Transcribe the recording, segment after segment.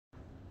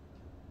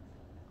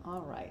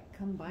All right,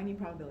 combining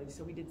probabilities.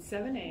 So we did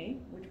 7A,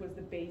 which was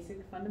the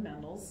basic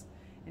fundamentals,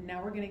 and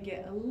now we're going to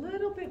get a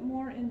little bit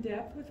more in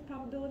depth with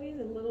probabilities,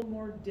 a little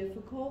more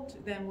difficult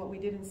than what we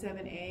did in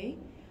 7A,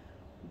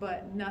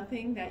 but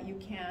nothing that you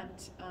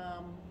can't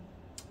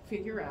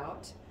figure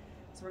out.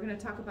 So we're going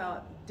to talk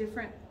about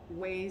different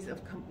ways of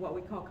what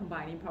we call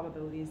combining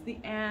probabilities, the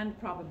and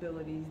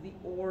probabilities, the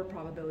or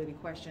probability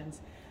questions.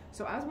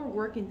 So as we're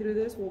working through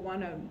this, we'll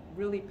want to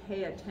really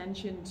pay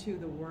attention to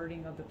the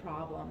wording of the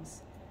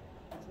problems.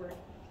 That's where it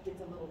gets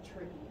a little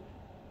tricky.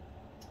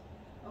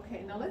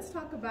 Okay, now let's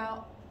talk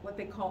about what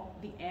they call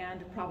the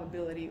and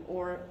probability,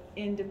 or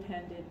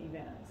independent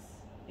events.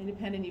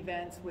 Independent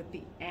events with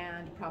the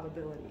and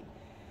probability.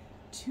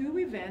 Two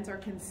events are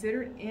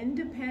considered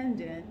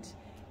independent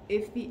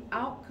if the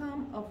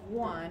outcome of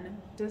one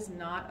does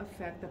not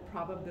affect the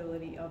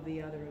probability of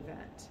the other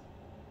event.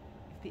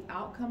 If the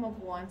outcome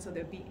of one, so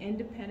they'd be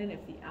independent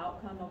if the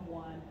outcome of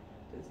one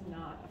does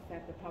not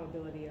affect the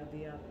probability of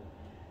the other.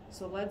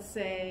 So let's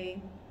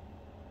say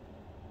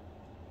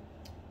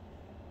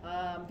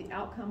the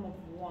outcome of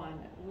one.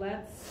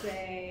 Let's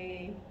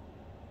say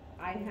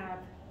I have,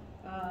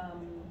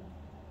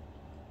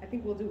 I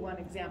think we'll do one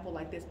example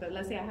like this, but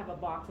let's say I have a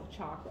box of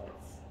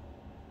chocolates.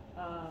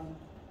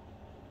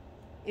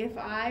 If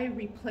I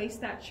replace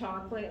that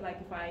chocolate,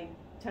 like if I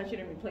touch it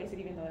and replace it,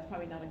 even though that's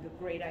probably not a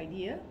great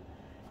idea,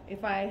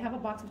 if I have a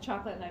box of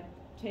chocolate and I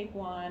take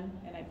one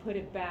and I put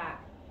it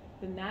back,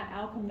 then that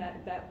outcome,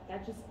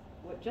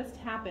 what just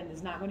happened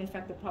is not going to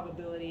affect the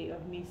probability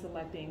of me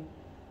selecting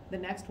the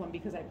next one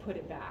because I put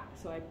it back.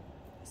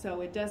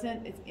 So it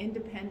doesn't, it's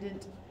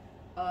independent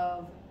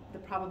of the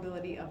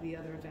probability of the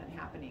other event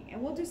happening.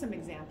 And we'll do some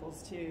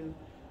examples to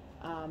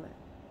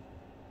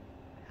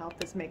help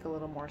this make a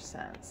little more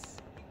sense.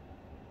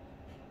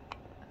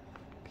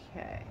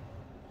 Okay.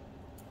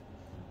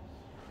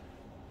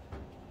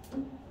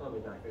 I'll be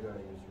back. I gotta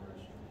use the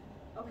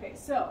restroom. Okay,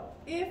 so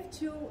if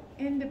two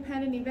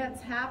independent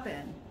events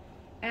happen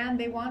and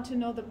they want to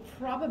know the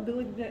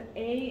probability that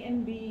A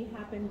and B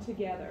happen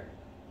together.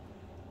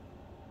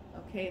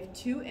 Okay, if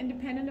two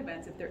independent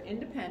events, if they're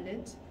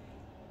independent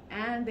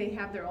and they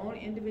have their own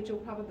individual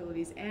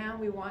probabilities, and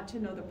we want to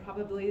know the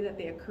probability that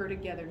they occur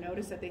together.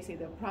 Notice that they say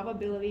the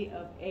probability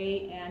of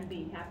A and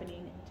B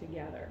happening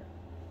together.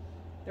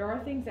 There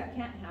are things that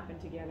can't happen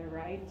together,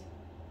 right?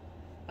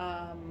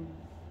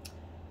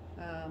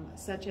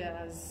 Such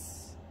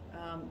as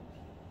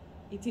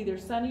it's either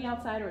sunny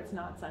outside or it's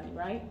not sunny,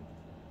 right?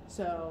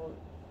 So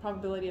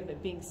probability of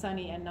it being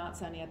sunny and not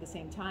sunny at the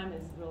same time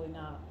is really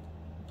not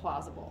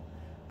plausible.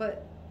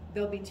 But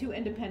there'll be two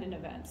independent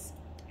events.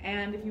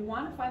 And if you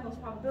want to find those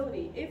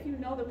probability, if you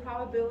know the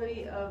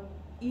probability of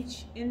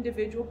each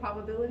individual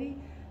probability,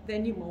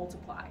 then you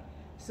multiply.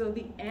 So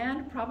the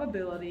and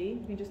probability,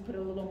 you can just put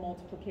a little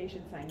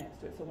multiplication sign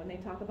next to it. So when they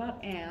talk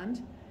about and,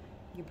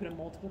 you can put a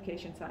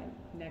multiplication sign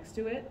next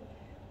to it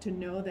to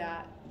know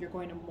that you're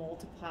going to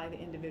multiply the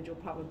individual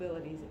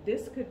probabilities.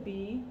 This could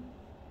be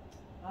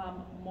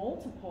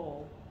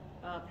multiple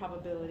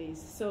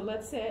probabilities. So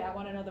let's say I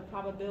want to know the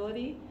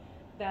probability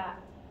that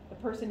the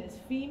person is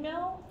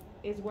female,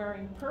 is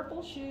wearing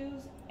purple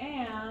shoes,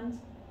 and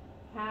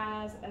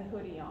has a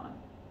hoodie on.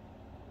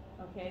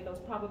 Okay, those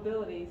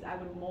probabilities, I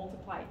would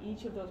multiply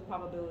each of those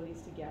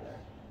probabilities together.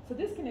 So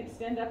this can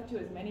extend up to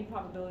as many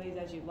probabilities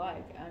as you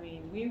like. I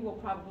mean, we will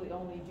probably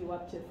only do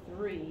up to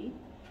 3,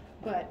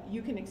 but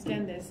you can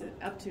extend this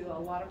up to a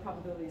lot of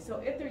probabilities. So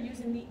if they're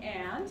using the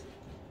and,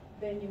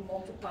 then you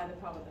multiply the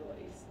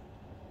probabilities.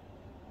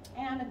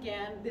 And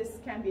again, this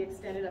can be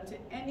extended up to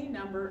any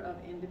number of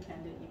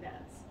independent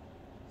events.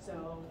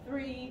 So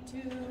 3,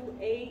 2,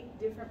 8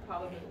 different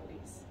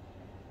probabilities.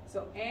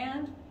 So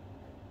and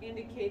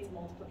indicates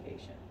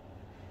multiplication.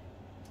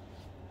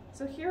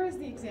 So here is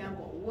the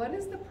example. What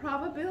is the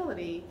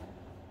probability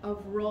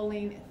of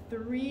rolling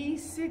 3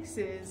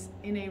 6s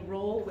in a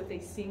roll with a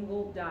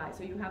single die?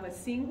 So you have a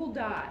single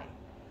die.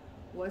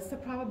 What's the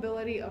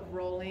probability of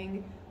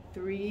rolling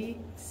 3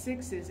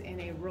 6s in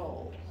a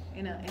roll,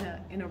 in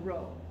a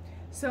row?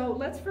 So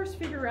let's first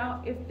figure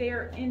out if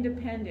they're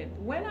independent.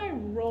 When I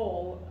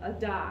roll a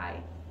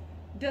die,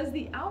 does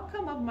the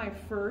outcome of my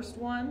first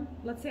one,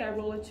 let's say I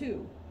roll a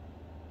 2,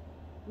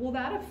 will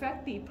that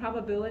affect the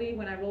probability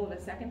when I roll it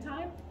a second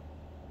time?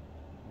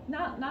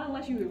 Not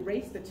unless you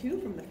erase the 2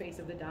 from the face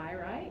of the die,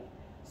 right?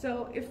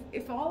 So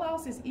if all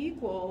else is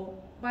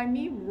equal, by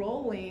me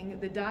rolling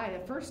the die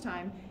the first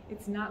time,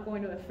 it's not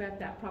going to affect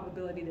that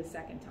probability the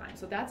second time.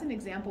 So that's an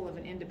example of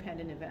an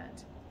independent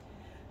event.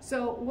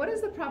 So what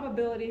is the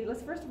probability?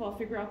 Let's first of all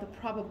figure out the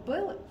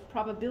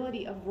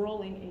probability of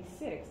rolling a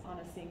 6 on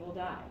a single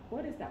die.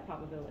 What is that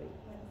probability?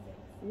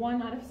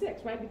 1 out of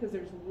 6, right? Because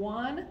there's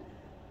 1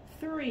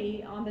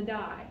 3 on the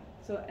die,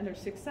 so, and there's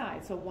 6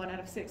 sides, so 1 out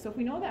of 6. So if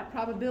we know that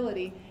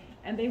probability,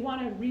 and they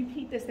want to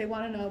repeat this, they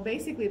want to know,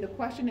 basically the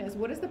question is,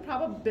 what is the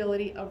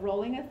probability of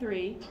rolling a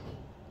 3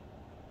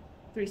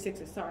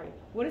 6s, sorry.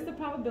 What is the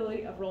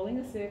probability of rolling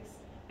a 6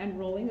 and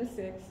rolling a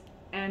 6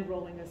 and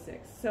rolling a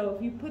 6? So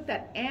if you put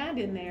that and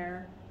in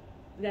there,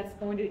 that's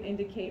going to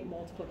indicate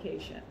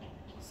multiplication.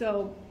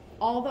 So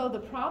although the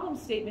problem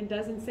statement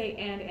doesn't say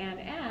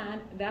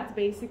and, that's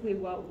basically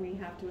what we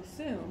have to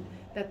assume,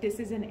 that this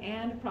is an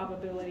and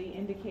probability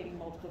indicating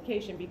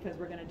multiplication, because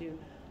we're going to do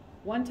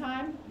one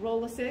time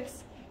roll a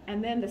 6,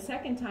 and then the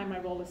second time I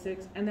roll a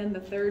 6, and then the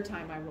third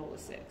time I roll a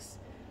 6.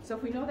 So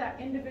if we know that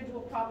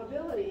individual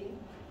probability,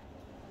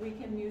 we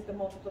can use the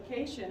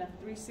multiplication of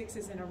 3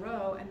 6s in a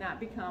row, and that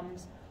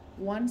becomes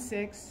 1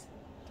 6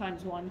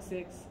 times 1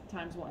 6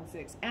 times 1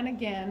 6. And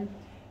again,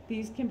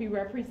 these can be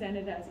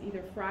represented as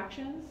either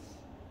fractions,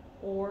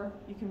 or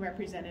you can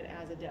represent it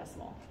as a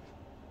decimal.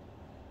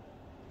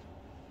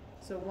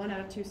 So 1 out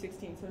of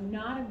 216. So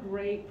not a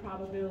great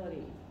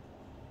probability.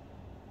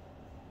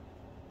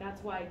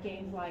 That's why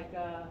games like,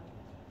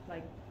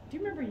 do you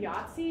remember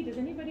Yahtzee? Does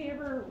anybody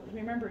ever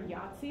remember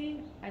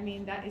Yahtzee? I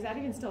mean, is that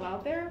even still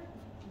out there?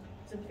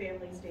 It's a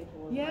family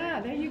staple. Yeah,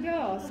 there you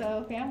go.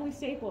 So family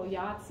staple,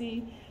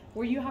 Yahtzee,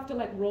 where you have to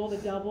like roll the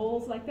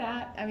doubles like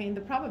that. I mean,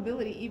 the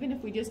probability, even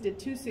if we just did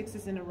 2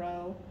 6s in a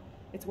row,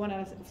 it's 1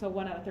 out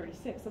of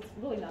 36. So it's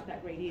really not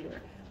that great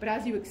either. But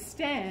as you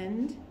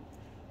extend,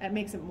 that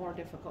makes it more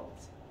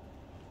difficult.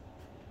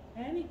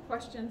 Any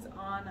questions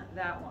on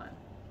that one?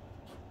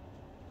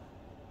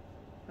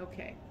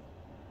 Okay.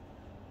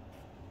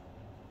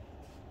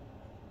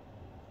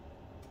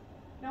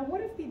 Now,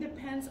 what if the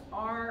events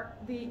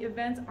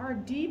are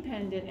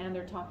dependent and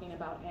they're talking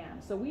about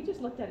and? So we just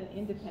looked at an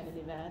independent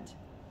event.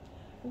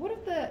 But what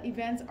if the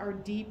events are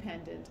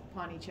dependent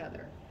upon each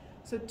other?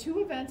 So two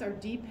events are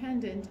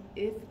dependent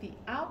if the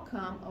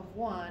outcome of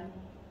one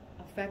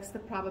affects the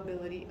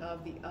probability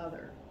of the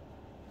other.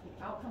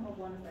 The outcome of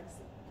one affects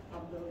the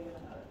probability of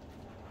another.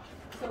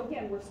 So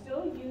again, we're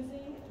still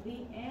using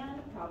the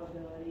and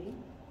probability.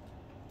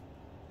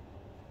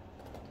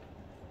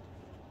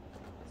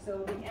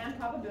 So the and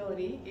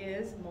probability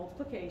is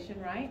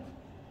multiplication, right?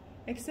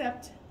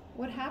 Except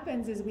what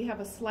happens is we have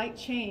a slight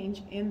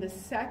change in the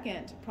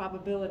second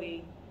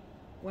probability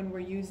when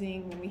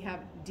we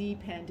have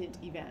dependent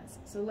events.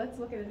 So let's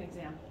look at an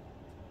example.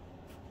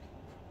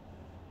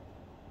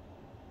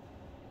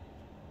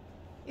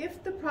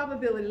 If the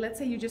probability, let's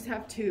say you just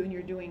have 2 and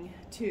you're doing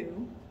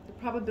 2, the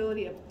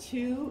probability of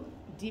 2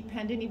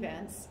 dependent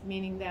events,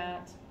 meaning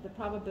that the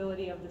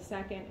probability of the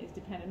second is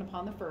dependent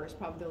upon the first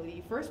probability.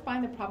 You first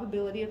find the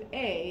probability of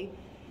A,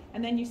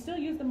 and then you still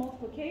use the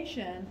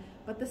multiplication,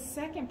 but the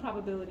second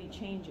probability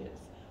changes.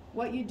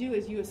 What you do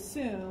is you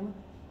assume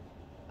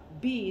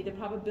B, the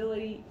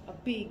probability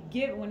of B,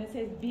 when it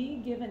says B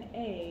given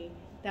A,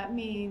 that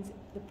means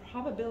the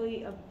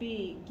probability of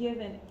B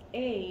given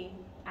A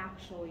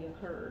actually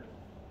occurred.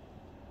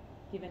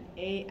 Given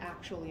A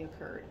actually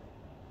occurred.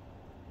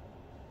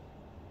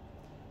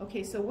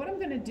 Okay, so what I'm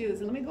going to do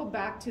is let me go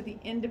back to the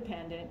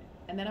independent,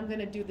 and then I'm going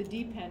to do the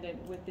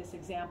dependent with this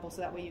example,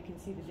 so that way you can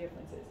see the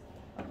differences.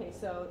 Okay,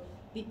 so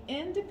the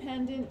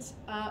independent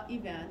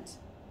event,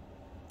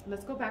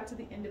 let's go back to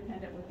the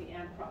independent with the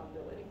and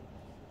probability.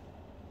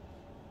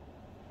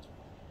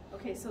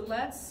 Okay, so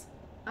let's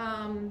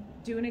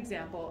do an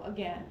example.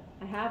 Again,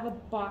 I have a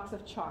box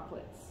of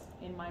chocolates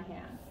in my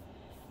hand,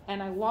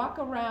 and I walk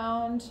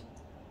around,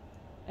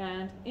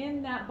 and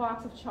in that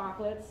box of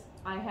chocolates,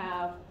 I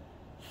have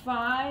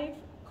 5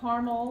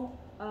 caramel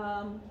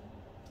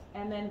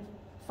and then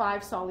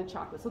 5 solid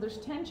chocolates. So there's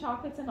 10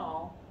 chocolates in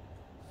all.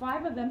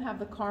 5 of them have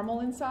the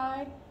caramel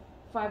inside.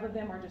 5 of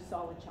them are just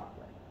solid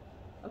chocolate.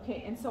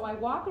 Okay, and so I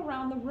walk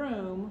around the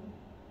room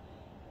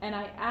and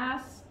I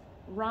ask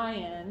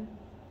Ryan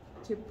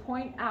to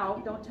point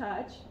out, don't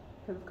touch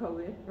because of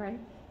COVID, right?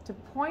 To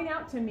point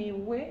out to me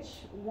which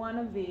one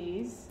of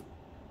these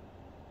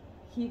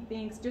he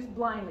thinks, just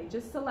blindly,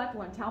 just select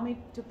one, tell me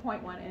to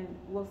point one, and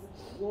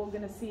we're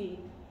gonna see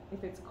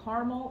if it's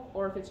caramel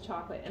or if it's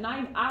chocolate. And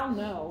I'll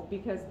know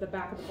because the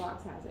back of the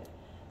box has it.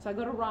 So I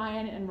go to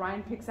Ryan, and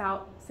Ryan picks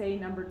out, say,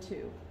 number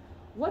 2.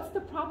 What's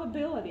the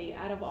probability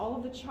out of all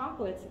of the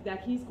chocolates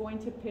that he's going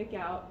to pick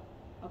out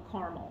a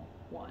caramel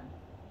one?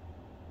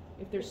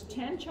 If there's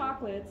 10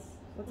 chocolates,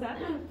 what's that?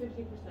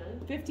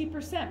 50%.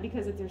 50%,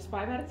 because if there's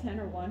 5 out of 10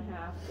 or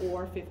 1/2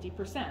 or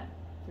 50%,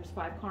 there's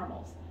 5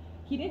 caramels.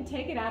 He didn't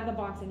take it out of the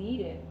box and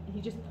eat it.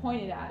 He just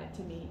pointed at it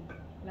to me,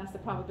 and that's the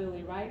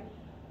probability, right?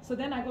 So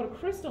then I go to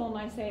Crystal and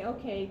I say,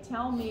 okay,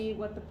 tell me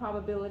what the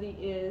probability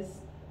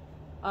is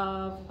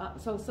of,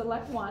 so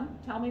select one,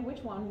 tell me which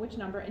one, which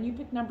number, and you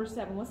pick number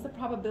 7. What's the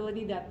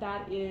probability that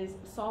that is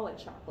solid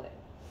chocolate?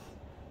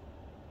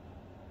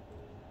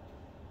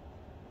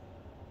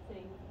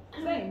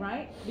 Same,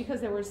 right?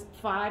 Because there was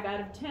 5 out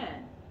of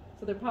 10.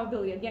 So the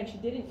probability, again, she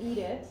didn't eat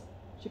it.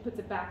 She puts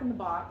it back in the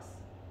box,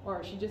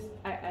 or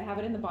I have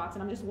it in the box,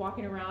 and I'm just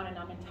walking around and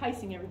I'm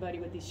enticing everybody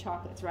with these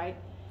chocolates, right?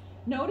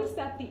 Notice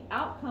that the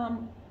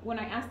outcome, when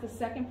I asked the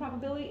second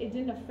probability, it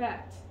didn't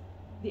affect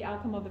the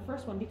outcome of the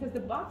first one, because the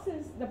box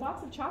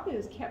of chocolate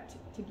is kept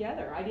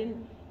together. I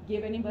didn't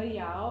give anybody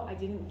out. I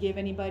didn't give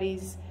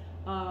anybody's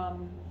a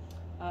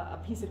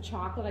piece of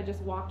chocolate. I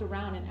just walked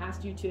around and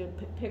asked you to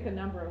pick a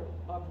number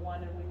of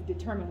one, and we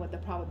determined what the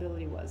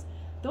probability was.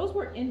 those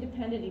were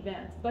independent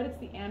events, but it's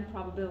the and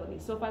probability.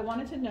 So if I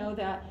wanted to know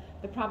that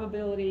the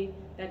probability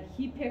that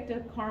he picked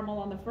a caramel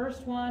on the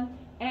first one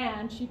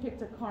and she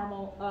picked a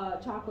caramel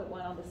chocolate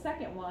one on the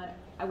second one,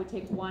 I would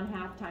take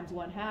 1/2 times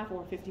 1/2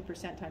 or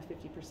 50% times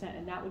 50%,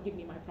 and that would give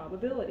me my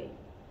probability.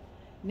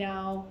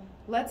 Now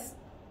let's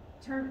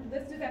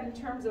do that in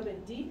terms of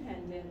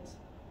dependent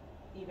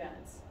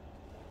events.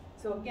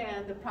 So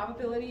again, the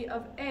probability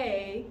of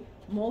A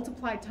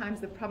multiplied times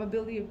the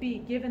probability of B,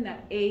 given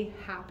that A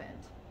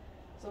happened.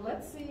 So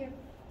let's see if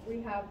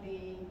we have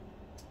the,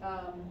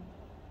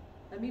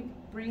 let me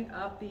bring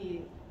up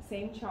the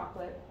same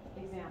chocolate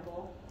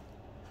example.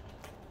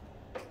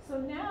 So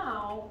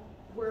now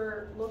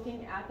we're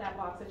looking at that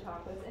box of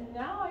chocolates, and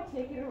now I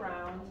take it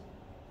around,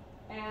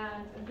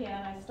 and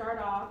again, I start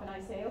off and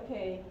I say,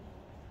 okay,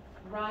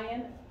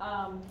 Ryan,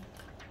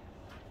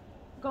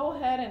 go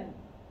ahead and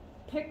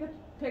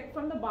pick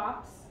from the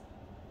box,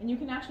 and you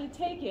can actually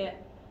take it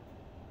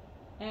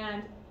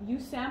and you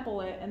sample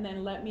it and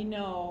then let me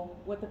know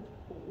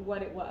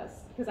what it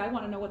was, because I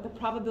want to know what the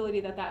probability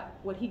that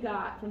what he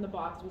got from the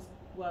box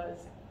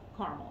was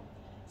caramel.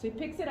 So he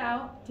picks it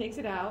out, takes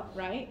it out,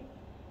 right?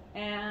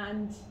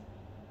 And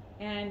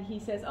he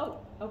says, oh,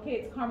 okay,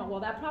 it's caramel. Well,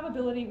 that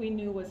probability we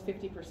knew was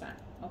 50%.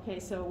 Okay,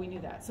 so we knew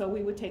that. So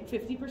we would take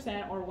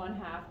 50% or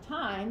 1/2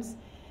 times.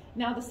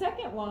 Now the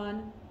second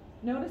one,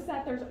 notice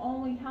that there's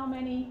only how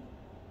many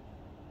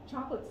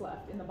chocolates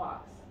left in the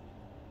box?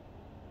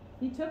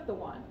 He took the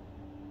one,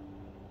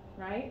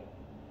 right?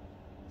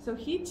 So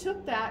he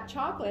took that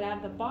chocolate out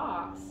of the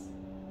box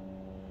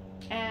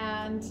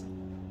and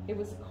it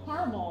was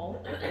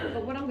caramel,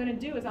 but what I'm going to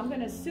do is I'm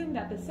going to assume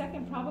that the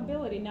second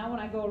probability, now when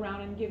I go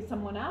around and give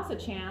someone else a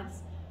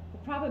chance, the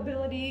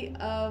probability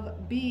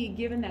of B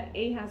given that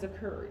A has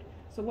occurred.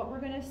 So what we're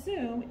going to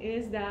assume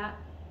is that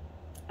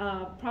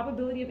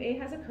probability of A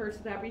has occurred,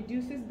 so that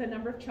reduces the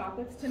number of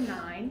chocolates to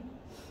 9,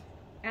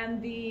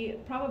 and the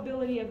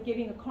probability of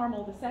getting a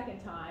caramel the second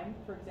time,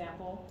 for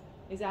example,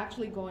 is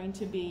actually going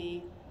to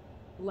be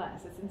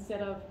less. It's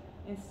instead of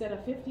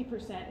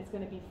 50%, it's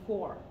going to be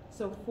 4.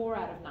 So 4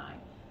 out of 9.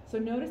 So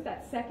notice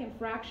that second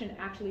fraction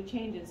actually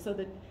changes. So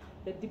the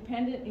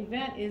dependent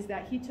event is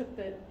that he took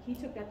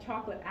that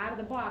chocolate out of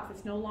the box.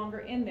 It's no longer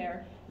in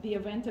there. The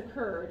event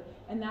occurred,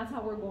 and that's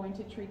how we're going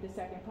to treat the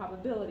second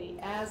probability,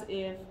 as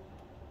if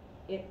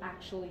it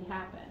actually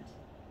happened.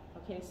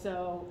 Okay,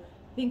 so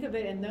think of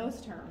it in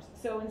those terms.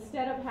 So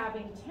instead of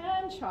having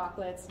 10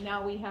 chocolates,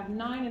 now we have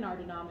 9 in our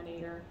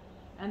denominator,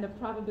 and the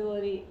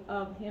probability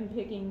of him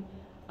picking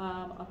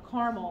a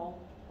caramel,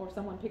 or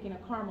someone picking a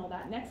caramel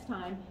that next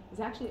time, is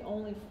actually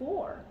only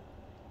 4,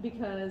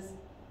 because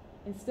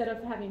instead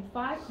of having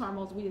 5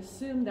 caramels, we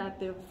assume that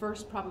the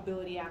first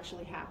probability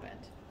actually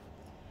happened.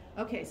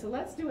 Okay, so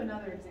let's do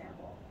another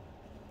example.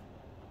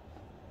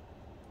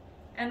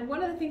 And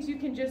one of the things you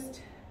can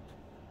just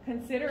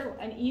consider,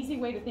 an easy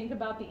way to think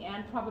about the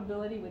and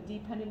probability with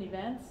dependent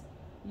events,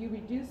 you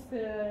reduce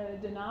the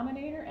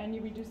denominator and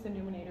you reduce the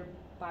numerator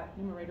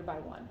by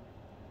 1.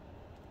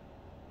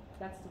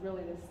 That's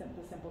really the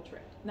simple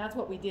trick. And that's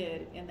what we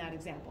did in that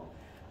example.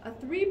 A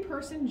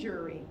 3-person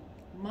jury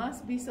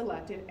must be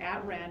selected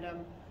at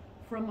random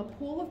from a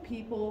pool of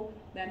people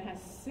that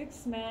has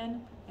 6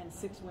 men and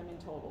 6 women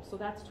total. So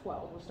that's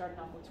 12. We're starting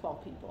off with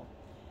 12 people.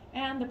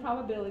 And the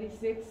probability,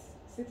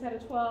 6 out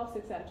of 12,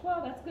 6 out of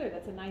 12, that's good.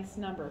 That's a nice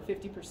number,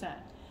 50%.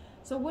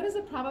 So what is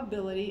the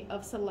probability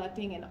of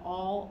selecting an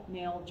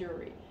all-male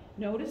jury?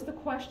 Notice the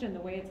question,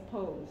 the way it's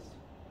posed.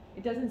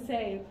 It doesn't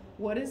say,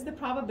 what is the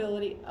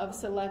probability of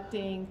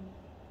selecting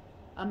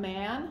a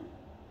man,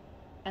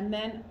 and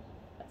then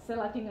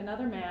selecting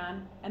another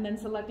man, and then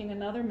selecting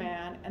another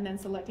man, and then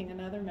selecting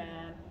another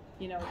man.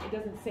 You know, it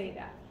doesn't say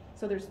that.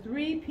 So there's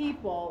 3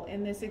 people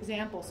in this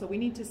example, so we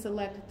need to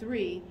select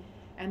 3,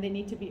 and they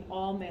need to be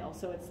all male.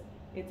 So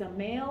it's a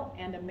male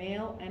and a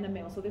male and a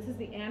male. So this is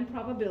the and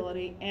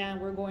probability,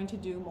 and we're going to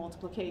do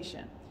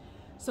multiplication.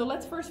 So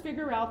let's first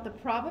figure out the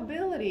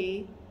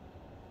probability.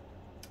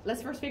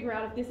 Let's first figure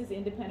out if this is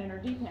independent or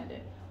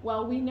dependent.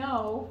 Well, we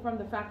know from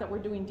the fact that we're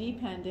doing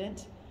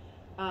dependent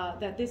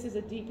that this is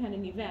a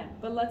dependent event,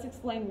 but let's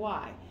explain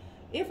why.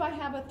 If I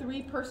have a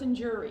 3-person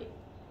jury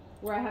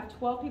where I have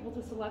 12 people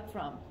to select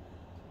from,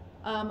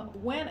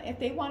 if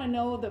they want to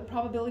know the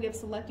probability of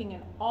selecting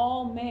an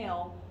all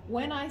male,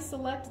 when I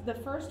select the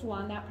first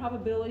one, that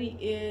probability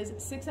is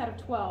 6 out of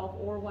 12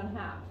 or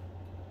 1/2.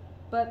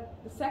 But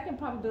the second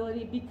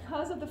probability,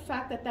 because of the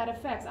fact that that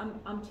affects,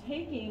 I'm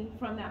taking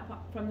from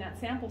that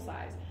sample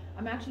size.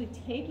 I'm actually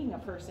taking a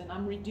person,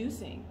 I'm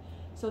reducing.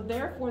 So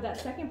therefore that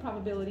second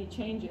probability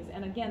changes.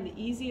 And again, the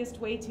easiest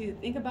way to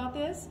think about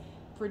this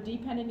for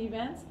dependent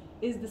events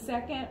is the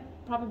second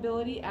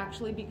probability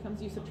actually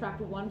becomes you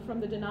subtract 1 from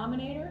the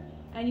denominator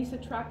and you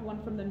subtract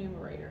 1 from the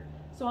numerator.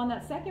 So on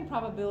that second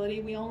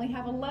probability, we only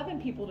have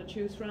 11 people to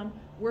choose from.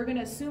 We're going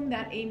to assume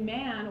that a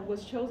man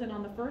was chosen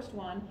on the first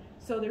one,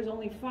 so there's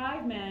only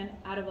 5 men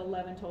out of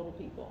 11 total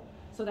people.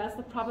 So that's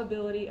the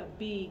probability of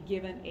B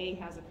given A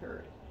has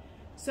occurred.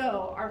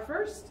 So our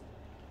first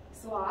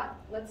slot,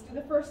 let's do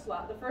the first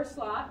slot. The first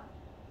slot,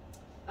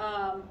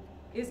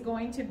 is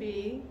going to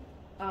be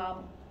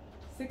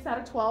 6 out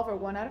of 12 or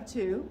 1 out of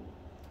 2.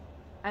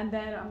 And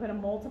then I'm going to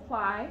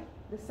multiply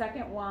the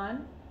second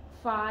one,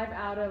 5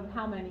 out of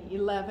how many?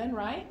 11,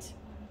 right?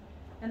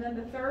 And then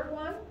the third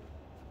one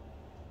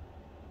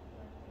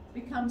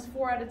becomes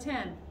 4 out of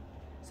 10.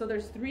 So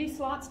there's 3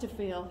 slots to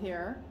fill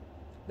here.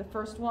 The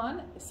first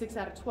one is 6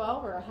 out of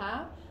 12 or a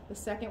half. The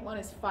second one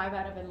is 5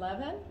 out of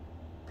 11.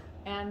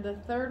 And the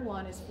third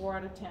one is 4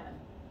 out of 10.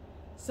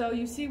 So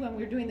you see when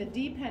we're doing the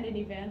dependent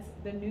events,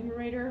 the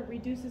numerator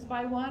reduces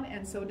by 1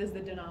 and so does the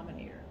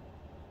denominator.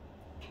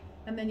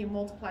 And then you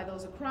multiply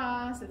those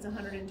across. It's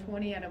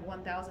 120 out of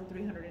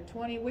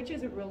 1,320, which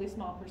is a really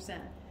small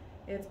percent.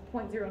 It's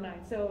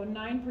 0.09. So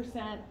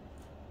 9%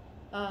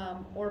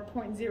 or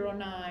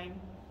 0.09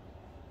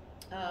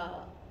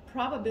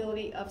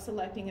 probability of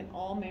selecting an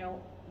all-male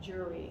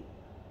jury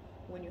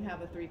when you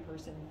have a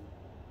 3-person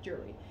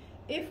jury.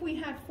 If we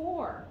had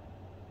 4,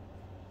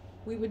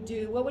 we would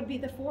do, what would be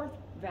the fourth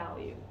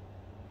value?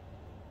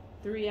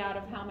 3 out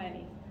of how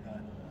many?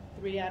 9.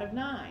 3 out of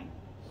 9,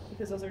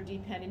 because those are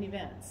dependent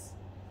events.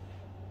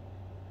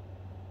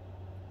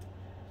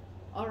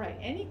 All right,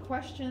 any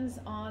questions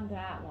on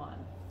that one?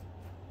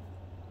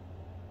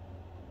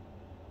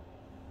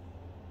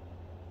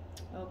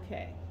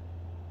 Okay.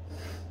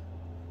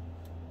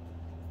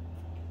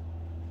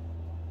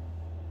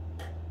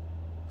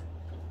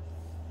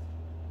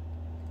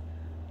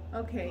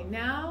 Okay,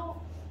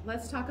 now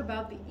let's talk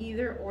about the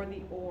either or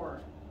the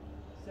or.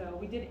 So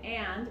we did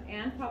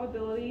and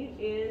probability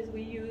is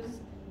we use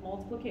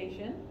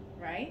multiplication,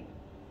 right?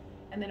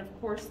 And then of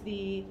course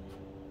the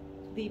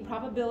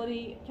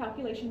probability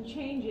calculation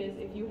changes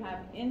if you have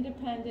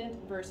independent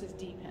versus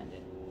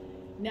dependent.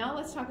 Now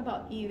let's talk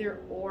about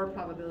either or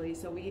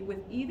probabilities. So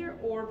with either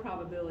or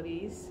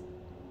probabilities,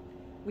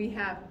 we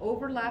have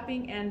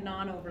overlapping and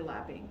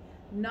non-overlapping.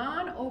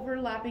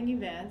 Non-overlapping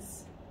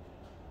events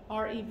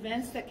are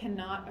events that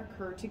cannot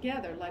occur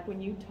together, like when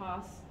you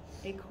toss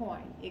a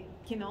coin. It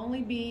can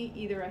only be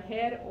either a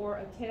head or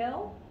a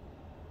tail.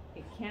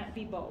 It can't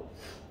be both.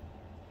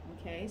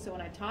 Okay, so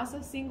when I toss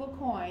a single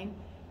coin,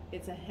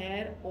 it's a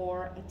head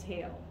or a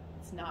tail.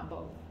 It's not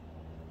both.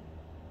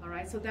 All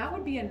right, so that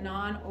would be a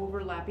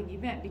non-overlapping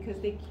event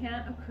because they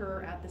can't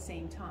occur at the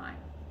same time.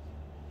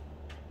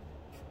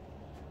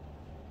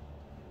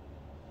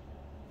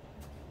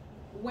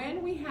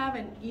 When we have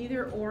an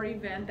either or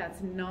event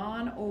that's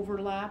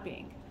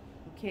non-overlapping,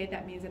 okay,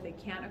 that means that they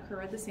can't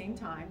occur at the same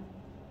time.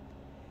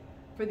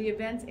 For the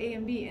events A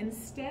and B,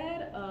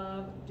 instead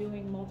of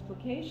doing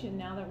multiplication,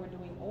 now that we're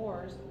doing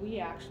ors, we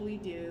actually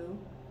do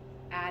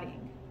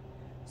adding.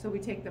 So we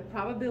take the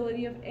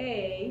probability of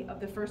A,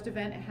 of the first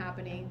event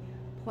happening,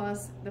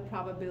 plus the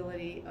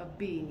probability of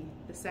B,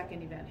 the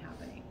second event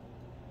happening.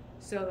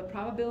 So the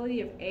probability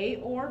of A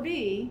or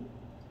B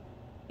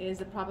is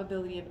the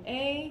probability of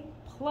A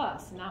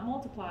plus, not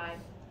multiplied,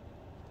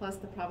 plus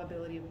the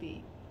probability of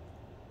B.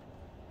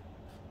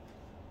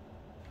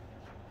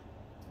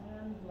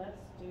 And let's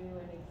do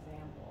an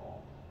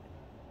example.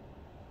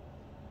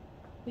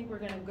 I think we're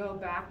going to go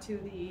back to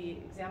the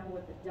example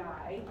with the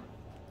die.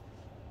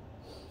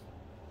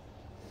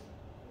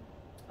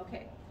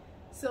 Okay,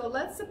 so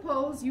let's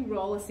suppose you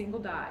roll a single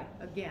die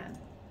again.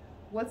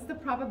 What's the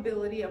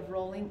probability of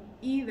rolling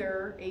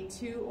either a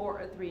 2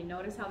 or a 3?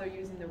 Notice how they're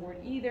using the word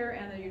either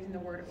and they're using the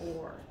word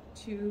or.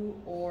 2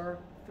 or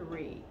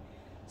 3.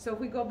 So if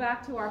we go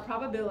back to our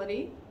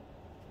probability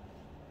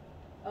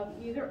of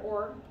either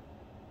or,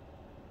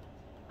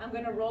 I'm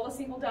going to roll a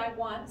single die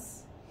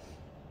once.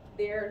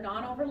 They're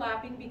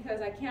non-overlapping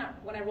because I can't,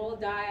 when I roll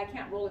a die, I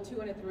can't roll a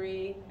 2 and a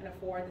 3 and a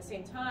 4 at the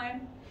same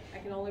time. I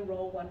can only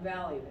roll one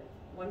value.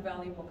 One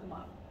value will come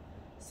up.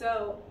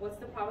 So what's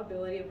the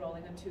probability of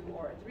rolling a 2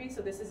 or a 3?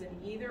 So this is an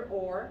either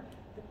or.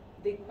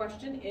 The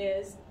question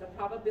is the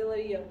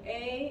probability of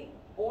A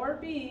or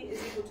B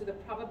is equal to the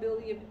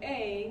probability of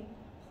A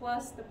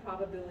plus the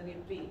probability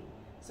of B.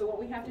 So what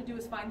we have to do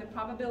is find the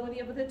probability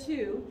of the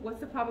 2. What's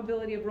the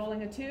probability of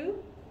rolling a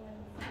 2?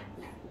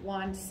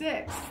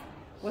 1/6.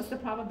 What's the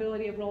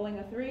probability of rolling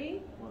a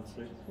 3?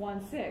 1/6.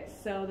 1/6.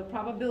 So the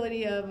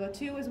probability of a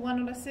 2 is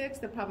 1 out of 6.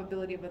 The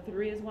probability of a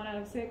 3 is 1 out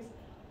of 6.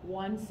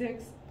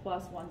 1/6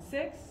 plus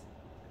 1/6.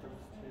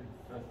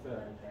 That's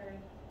it.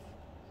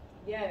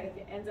 Yeah,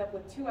 it ends up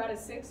with 2 out of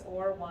 6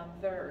 or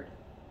 1/3.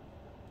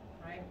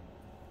 Right?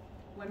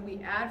 When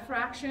we add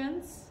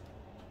fractions,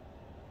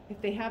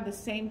 if they have the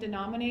same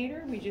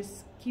denominator, we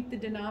just keep the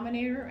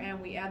denominator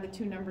and we add the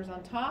 2 numbers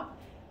on top.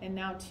 And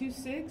now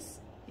 2/6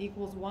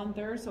 equals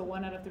 1/3, so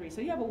 1 out of 3. So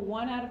you have a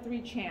 1 out of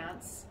 3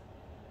 chance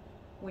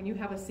when you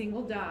have a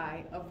single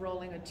die of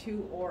rolling a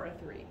 2 or a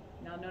 3.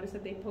 Now notice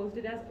that they posed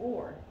it as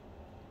or.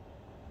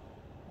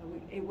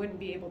 It wouldn't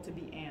be able to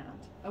be and.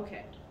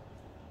 Okay.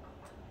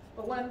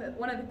 But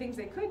one of the things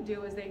they could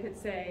do is they could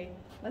say,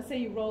 let's say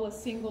you roll a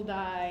single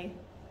die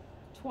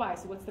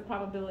twice. What's the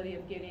probability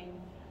of getting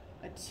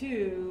a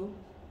 2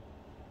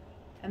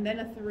 and then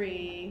a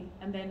 3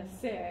 and then a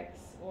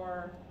 6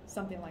 or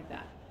something like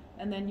that?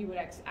 And then you would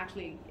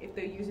actually, if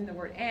they're using the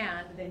word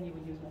and, then you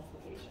would use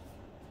multiplication.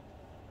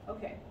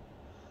 Okay.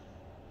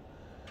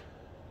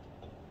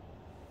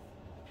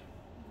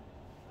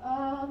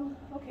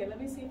 Okay, let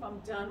me see if I'm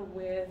done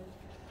with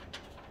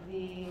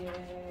the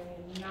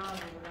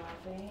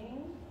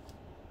non-overlapping.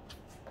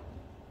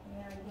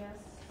 Yeah, I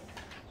guess.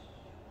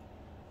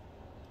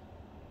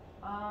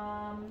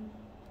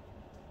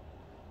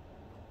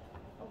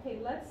 Okay,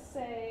 let's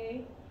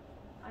say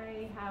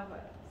I have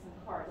some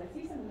cards. I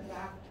see some in the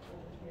back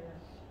over here.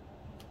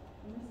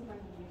 Let me see if I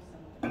can use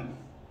some of these.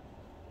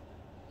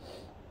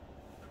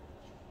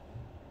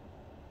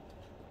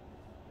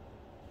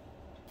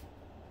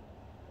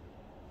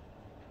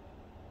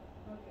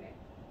 Okay.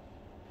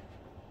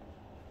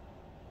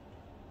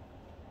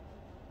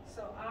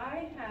 So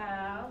I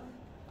have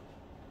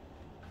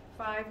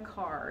 5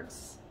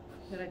 cards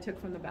that I took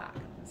from the back.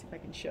 Let's see if I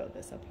can show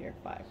this up here.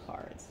 5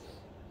 cards.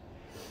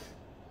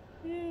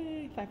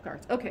 Yay, 5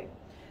 cards. Okay.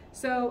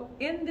 So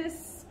in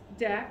this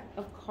deck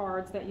of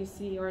cards that you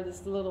see, or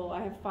this little,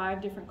 I have 5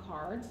 different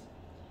cards.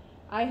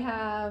 I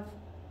have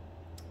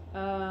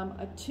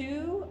a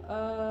 2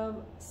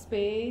 of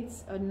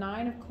spades, a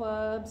 9 of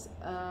clubs,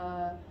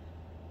 a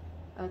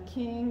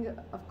king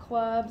of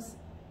clubs,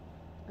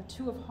 a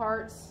 2 of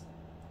hearts,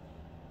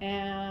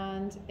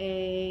 and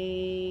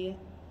a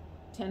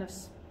 10 of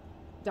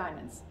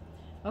diamonds.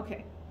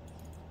 Okay,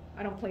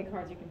 I don't play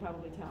cards, you can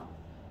probably tell.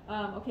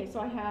 Okay, so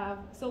I have,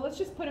 so let's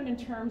just put them in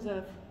terms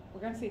of,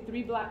 we're going to say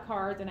 3 black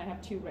cards and I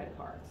have 2 red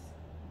cards.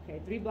 Okay,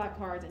 3 black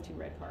cards and 2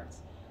 red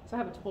cards. So I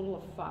have a total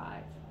of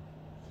 5.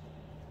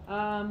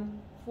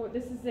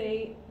 This is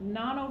a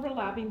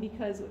non-overlapping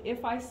because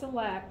if I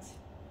select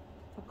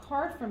a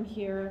card from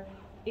here,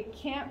 it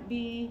can't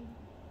be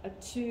a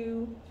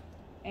 2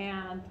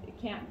 and it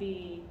can't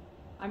be,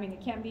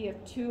 it can't be a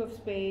 2 of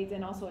spades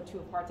and also a 2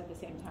 of hearts at the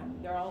same time.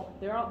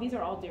 These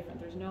are all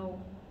different. There's no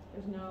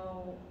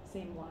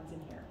same ones in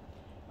here.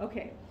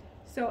 Okay,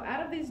 so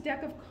out of this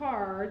deck of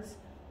cards,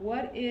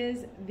 what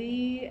is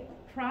the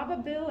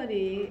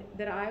probability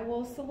that I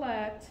will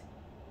select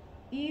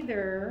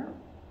either,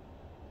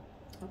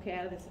 okay,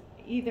 out of this,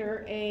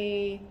 either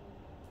a,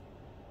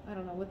 I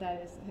don't know what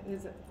that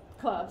is a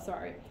club,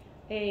 sorry,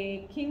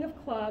 a king of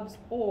clubs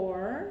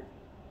or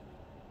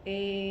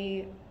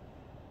a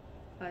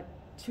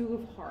 2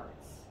 of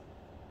hearts.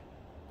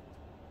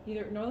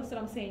 Notice that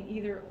I'm saying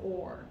either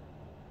or.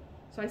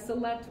 So I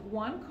select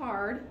one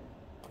card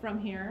from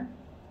here.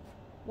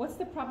 What's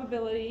the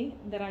probability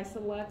that I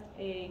select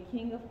a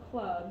king of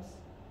clubs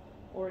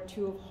or a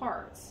 2 of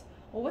hearts?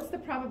 Well, what's the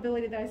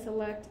probability that I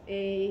select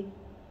a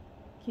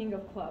king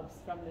of clubs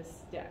from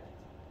this deck?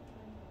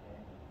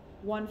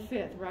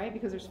 1/5, right?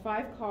 Because there's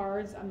 5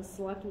 cards, I'm going to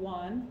select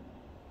one,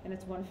 and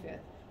it's 1/5.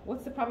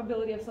 What's the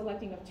probability of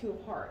selecting a 2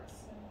 of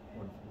hearts?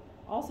 1/5.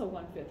 Also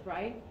 1/5,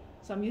 right?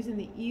 So I'm using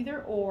the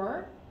either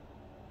or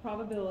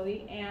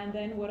probability, and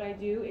then what I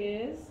do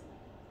is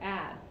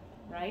add,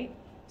 right?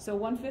 So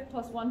 1/5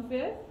 plus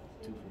 1/5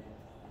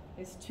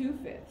 is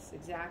 2/5,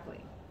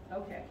 exactly.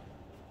 Okay.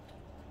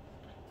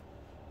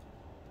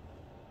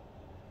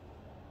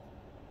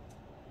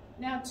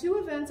 Now 2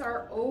 events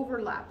are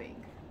overlapping.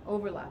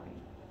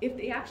 If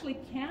they actually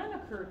can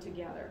occur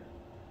together.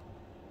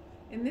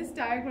 In this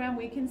diagram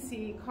we can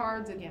see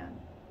cards again.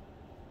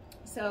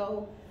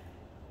 So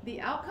the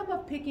outcome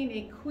of picking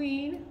a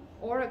queen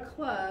or a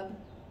club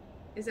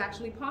is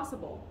actually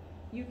possible.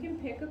 You can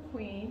pick a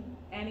queen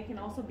and it can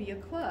also be a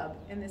club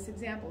in this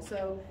example.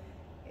 So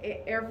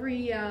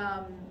every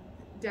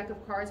deck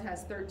of cards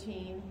has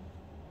 13,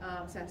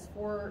 so has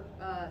 4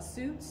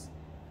 suits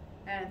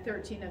and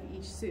 13 of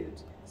each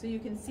suit. So you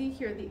can see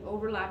here the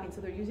overlapping, so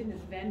they're using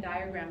this Venn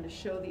diagram to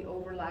show the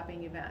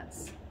overlapping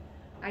events.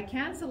 I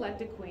can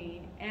select a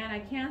queen and I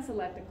can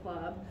select a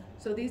club,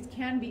 so these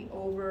can be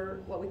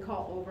what we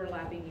call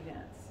overlapping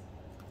events.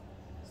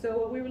 So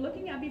what we were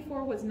looking at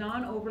before was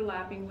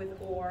non-overlapping with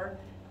or.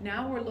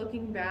 Now we're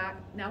looking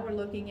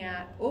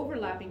at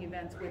overlapping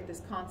events with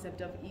this concept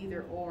of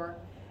either or,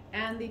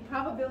 and the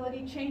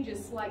probability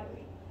changes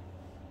slightly.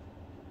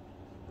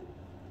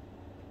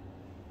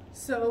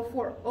 So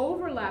for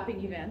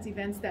overlapping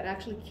events that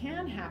actually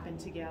can happen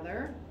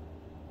together,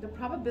 the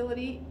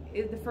probability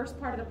is, the first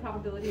part of the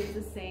probability is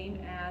the same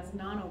as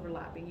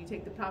non-overlapping. You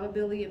take the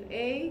probability of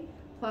A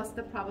plus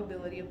the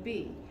probability of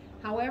B.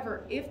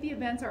 However, if the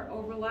events are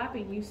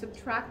overlapping, you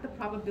subtract the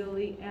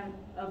probability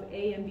of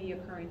A and B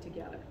occurring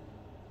together.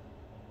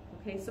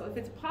 Okay, so if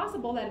it's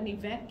possible that an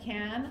event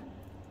can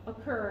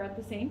occur at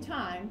the same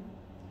time,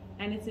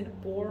 and it's an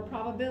or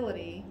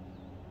probability,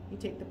 you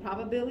take the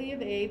probability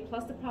of A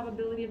plus the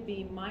probability of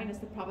B minus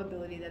the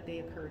probability that they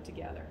occur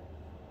together.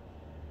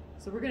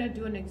 So we're going to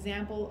do an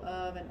example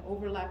of an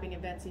overlapping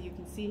event so you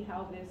can see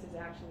how this is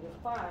actually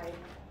applied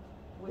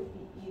with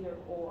the either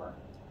or.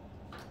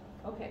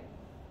 Okay.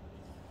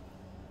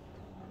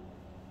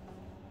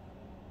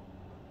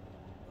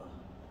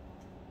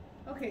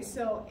 Okay,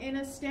 so in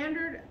a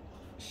standard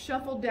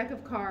shuffled deck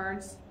of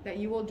cards that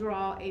you will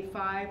draw a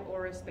 5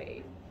 or a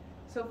spade.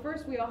 So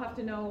first we all have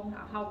to know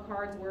how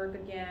cards work.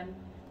 Again,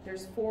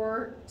 there's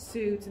 4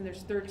 suits and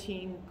there's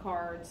 13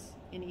 cards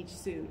in each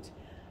suit.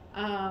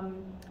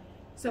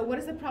 So what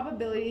is the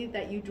probability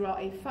that you draw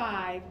a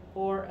 5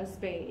 or a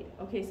spade?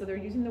 Okay, so they're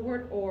using the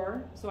word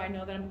or, so I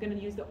know that I'm going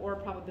to use the or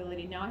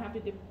probability. Now I have to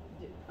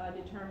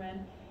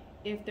determine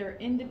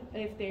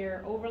if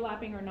they're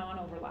overlapping or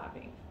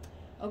non-overlapping.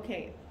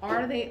 Okay,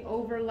 are they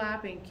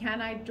overlapping?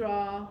 Can I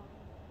draw,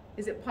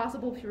 is it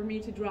possible for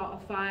me to draw a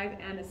 5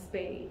 and a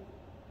spade?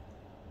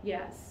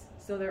 Yes,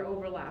 so they're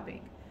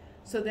overlapping.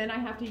 So then I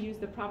have to use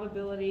the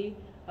probability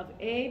of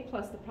A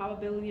plus the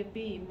probability of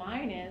B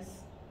minus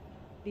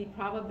the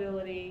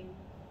probability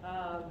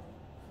of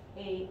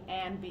A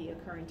and B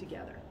occurring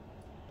together.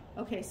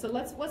 Okay, so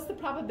what's the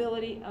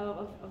probability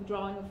of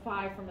drawing a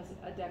 5 from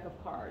a deck of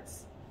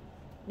cards?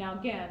 Now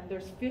again,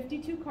 there's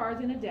 52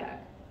 cards in a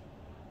deck,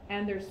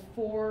 and there's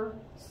 4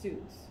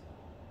 suits.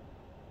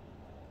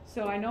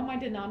 So I know my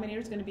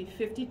denominator is going to be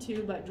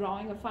 52, but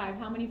drawing a 5,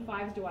 how many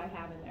 5s do I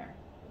have in there?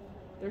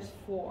 There's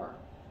 4.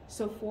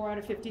 So 4 out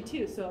of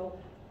 52. So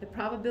the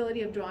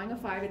probability of drawing a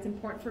 5, it's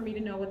important for me to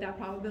know what that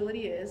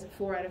probability is,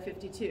 4 out of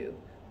 52.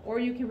 Or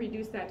you can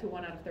reduce that to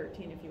 1 out of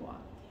 13 if you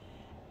want.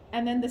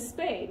 And then the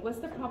spade, what's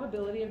the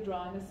probability of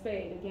drawing a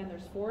spade? Again,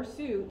 there's 4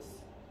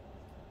 suits,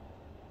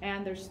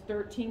 and there's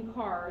 13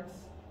 cards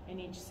in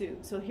each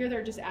suit. So here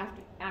they're just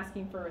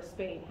asking for a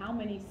spade. How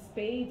many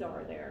spades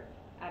are there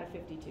out of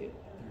 52?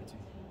 13.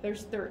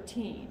 There's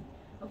 13.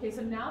 Okay,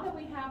 so now that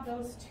we have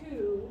those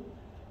two,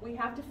 we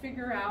have to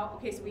figure out,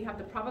 okay, so we have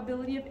the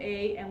probability of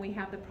A and we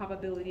have the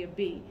probability of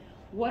B.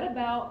 What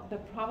about the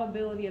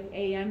probability of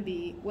A and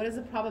B? What is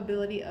the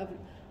probability of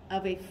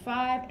a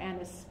 5 and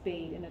a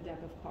spade in a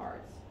deck of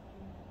cards?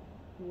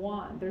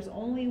 1. There's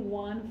only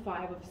 1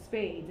 5 of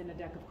spades in a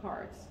deck of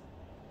cards.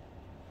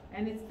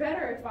 And it's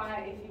better if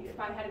I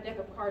had a deck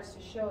of cards to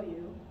show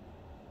you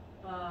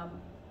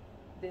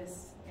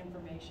this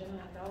information.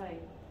 I thought I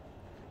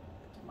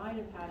might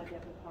have had a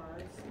deck of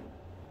cards.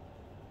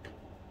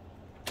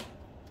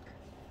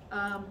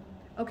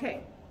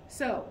 Okay,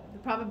 so the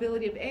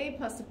probability of A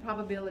plus the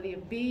probability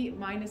of B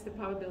minus the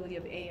probability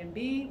of A and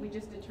B. We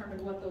just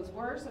determined what those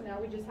were, so now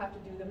we just have to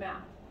do the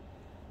math.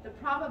 The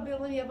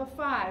probability of a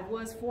 5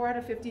 was 4 out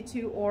of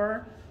 52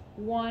 or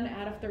 1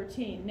 out of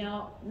 13.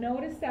 Now,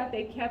 notice that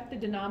they kept the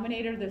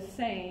denominator the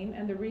same,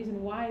 and the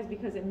reason why is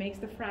because it makes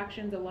the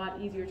fractions a lot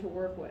easier to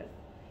work with.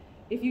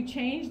 If you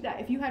change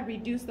that, if you had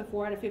reduced the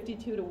 4 out of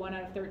 52 to 1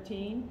 out of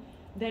 13,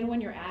 then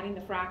when you're adding the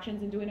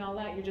fractions and doing all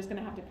that, you're just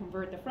going to have to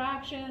convert the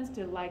fractions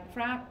to like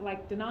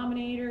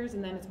denominators,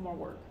 and then it's more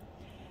work.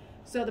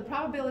 So the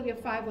probability of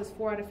 5 was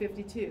 4 out of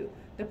 52.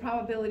 The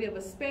probability of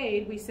a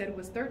spade, we said,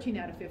 was 13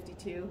 out of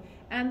 52.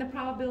 And the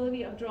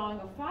probability of drawing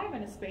a 5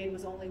 and a spade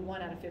was only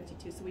 1 out of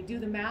 52. So we do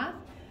the math.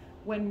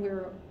 When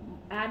we're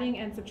adding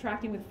and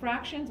subtracting with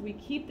fractions, we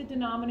keep the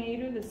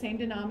denominator, the same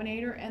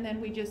denominator, and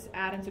then we just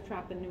add and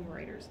subtract the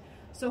numerators.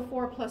 So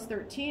 4 plus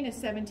 13 is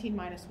 17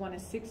 minus 1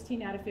 is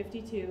 16 out of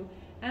 52.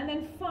 And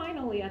then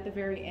finally, at the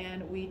very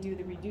end, we do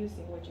the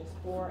reducing, which is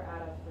 4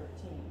 out of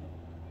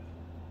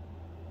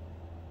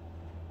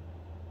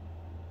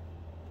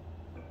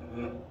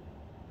 13.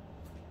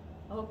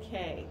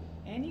 Okay,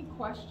 any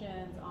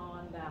questions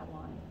on that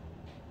one?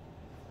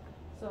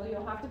 So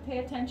you'll have to pay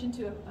attention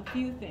to a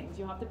few things.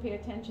 You'll have to pay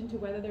attention to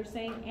whether they're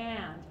saying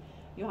and.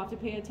 You'll have to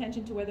pay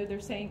attention to whether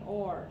they're saying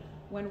or.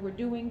 When we're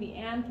doing the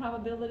and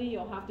probability,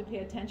 you'll have to pay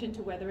attention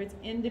to whether it's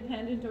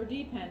independent or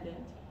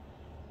dependent.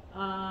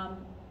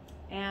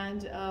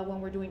 When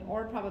we're doing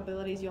or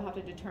probabilities, you'll have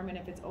to determine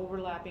if it's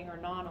overlapping or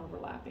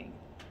non-overlapping.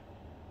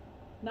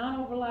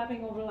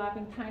 Non-overlapping,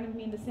 overlapping kind of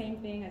mean the same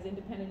thing as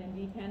independent and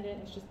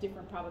dependent. It's just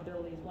different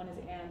probabilities. One is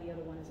and, the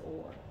other one is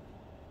or.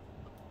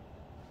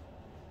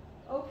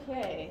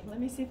 Okay, let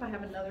me see if I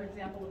have another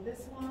example of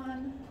this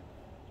one.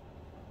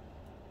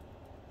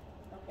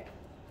 Okay,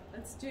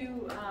 let's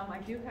do, I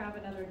do have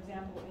another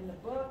example in the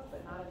book,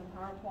 but not in the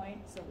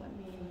PowerPoint, so let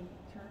me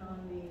turn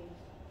on the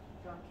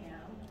draw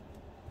cam.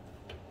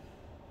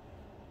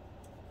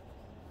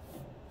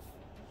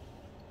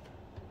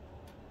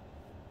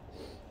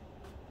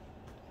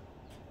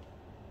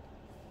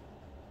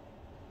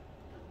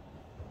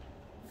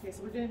 Okay,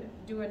 so we're going to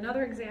do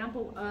another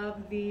example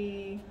of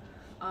the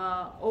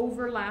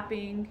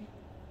overlapping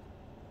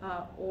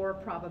or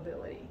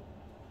probability.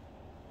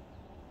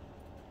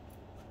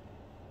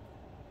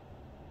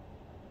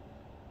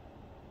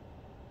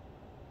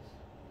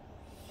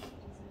 Is it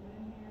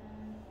in here?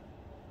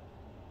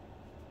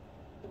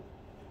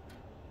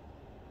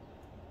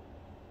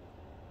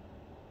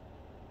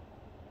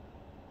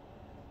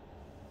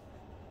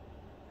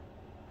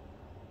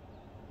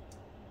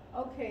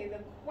 Okay,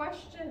 the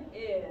question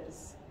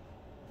is,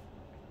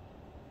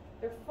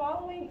 the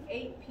following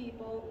 8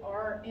 people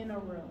are in a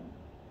room.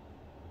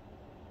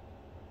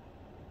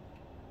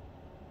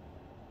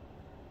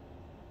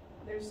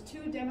 There's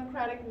 2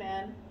 Democratic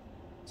men,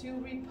 2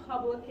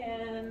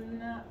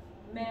 Republican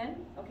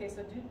men. Okay,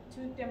 so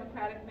 2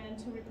 Democratic men,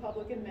 2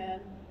 Republican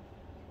men,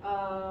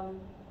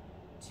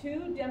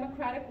 2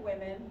 Democratic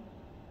women,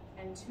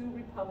 and 2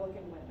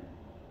 Republican women.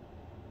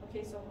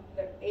 Okay, so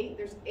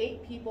there's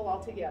 8 people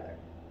altogether.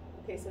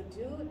 Okay, so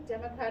 2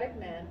 Democratic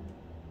men,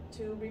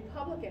 2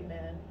 Republican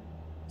men,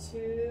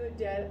 2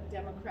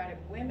 Democratic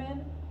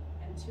women,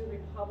 and 2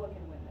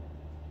 Republican women.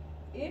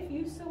 If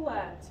you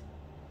select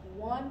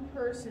one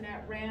person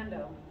at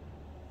random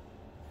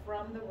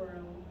from the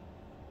room,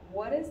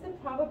 what is the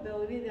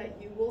probability that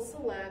you will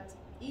select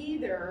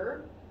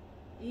either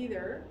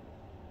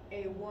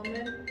a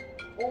woman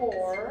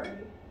or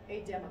a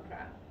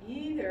Democrat?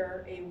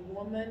 Either a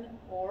woman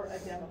or a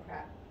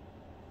Democrat.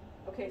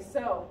 Okay,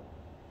 so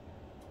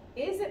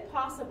is it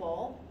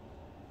possible,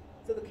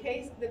 so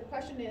the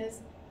question is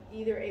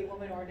either a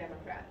woman or a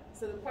Democrat.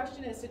 So the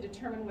question is to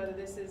determine whether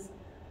this is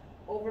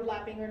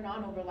overlapping or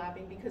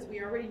non-overlapping, because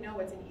we already know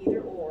it's an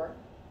either or,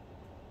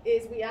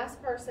 is we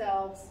ask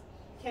ourselves,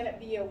 can it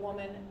be a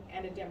woman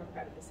and a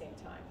Democrat at the same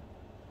time?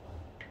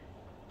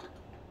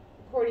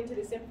 According to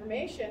this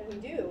information, we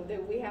do.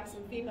 That we have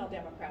some female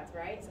Democrats,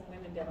 right? Some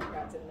women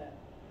Democrats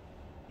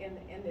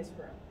in this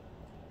room.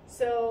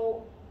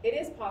 So it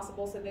is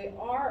possible, so they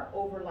are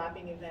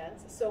overlapping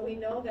events. So we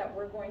know that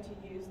we're going to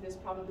use this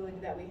probability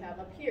that we have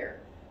up here.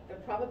 The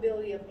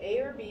probability of A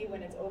or B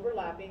when it's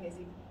overlapping is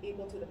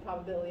equal to the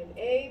probability of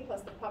A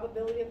plus the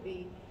probability of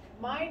B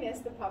minus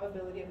the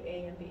probability of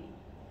A and B.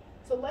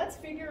 So let's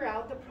figure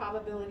out the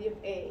probability of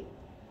A.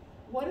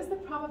 What is the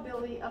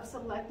probability of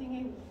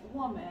selecting a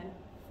woman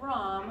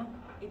from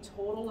a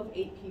total of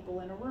 8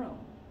 people in a room?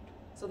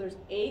 So there's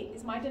 8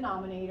 is my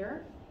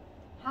denominator.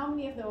 How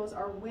many of those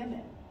are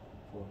women?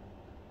 4.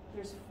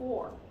 There's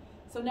 4.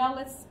 So now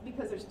let's,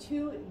 because there's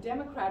 2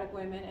 Democratic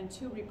women and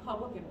 2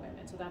 Republican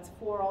women, so that's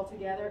 4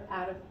 altogether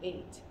out of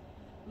 8.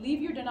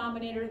 Leave your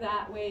denominator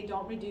that way,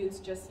 don't reduce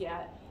just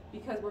yet,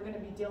 because we're going to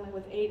be dealing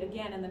with 8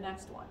 again in the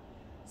next one.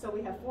 So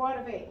we have 4 out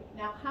of 8.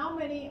 Now how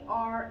many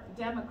are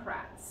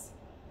Democrats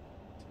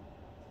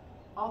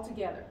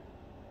altogether?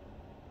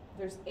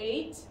 There's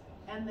 8,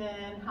 and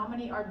then how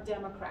many are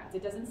Democrats?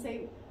 It doesn't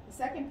say, the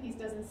second piece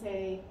doesn't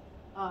say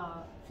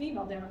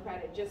female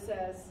Democrat, it just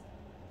says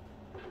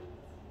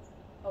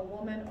a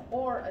woman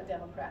or a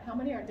Democrat. How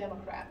many are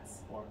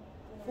Democrats? 4.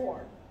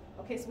 4.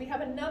 Okay, so we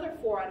have another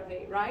 4 out of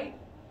 8, right?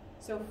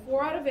 So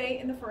 4 out of 8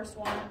 in the first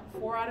one,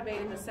 4 out of 8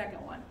 in the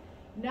second one.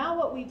 Now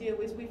what we do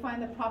is we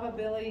find the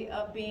probability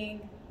of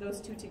being those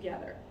 2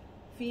 together,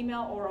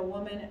 female or a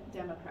woman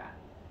Democrat.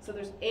 So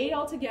there's 8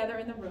 altogether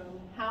in the room.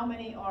 How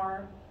many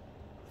are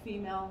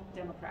female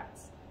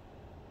Democrats?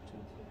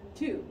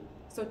 2.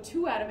 So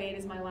 2 out of 8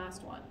 is my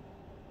last one.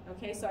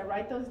 Okay, so I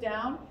write those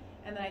down,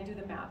 and then I do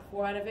the math.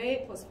 4 out of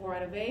 8 plus 4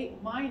 out of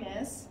 8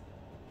 minus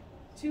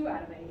 2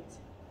 out of 8.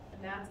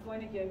 And that's going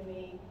to give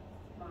me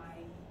my...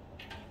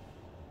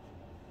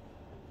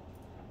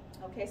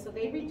 Okay, so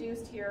they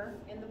reduced here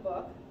in the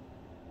book.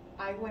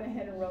 I went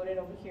ahead and wrote it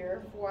over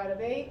here. 4 out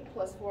of 8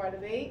 plus 4 out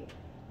of 8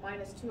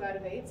 minus 2 out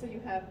of 8. So you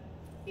have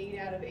 8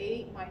 out of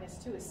 8 minus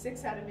 2 is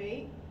 6 out of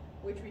 8,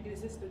 which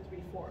reduces to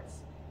 3/4.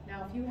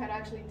 Now, if you had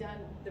actually done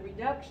the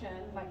reduction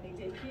like they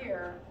did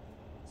here,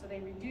 so they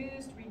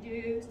reduced,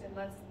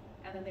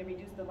 and then they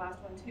reduced the last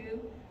one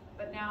too.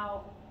 But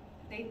now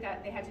they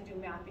had to do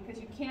math, because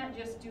you can't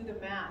just do the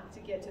math to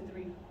get to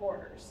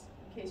 3/4,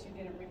 in case you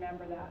didn't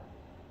remember that.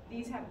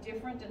 These have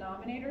different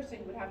denominators, so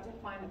you would have to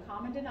find the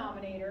common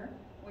denominator,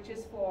 which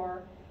is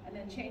 4, and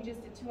then changes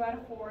to 2 out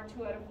of 4,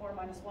 2 out of 4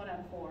 minus 1 out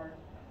of 4,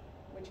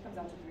 which comes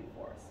out to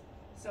 3/4.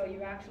 So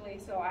you actually,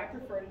 so I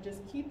prefer to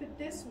just keep it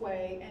this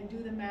way and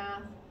do the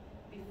math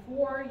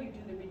before you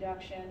do the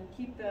reduction,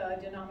 keep the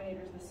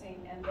denominators the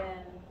same, and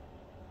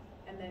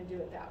then do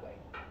it that way.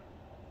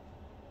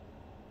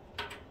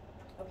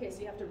 Okay, so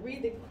you have to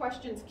read the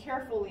questions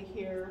carefully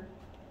here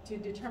to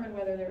determine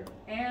whether they're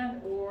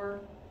and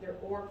or, they're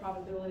or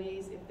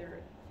probabilities, if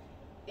they're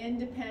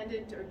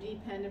independent or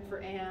dependent for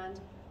and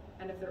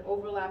if they're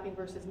overlapping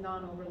versus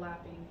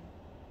non-overlapping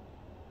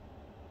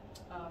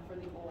for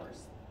the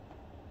ors.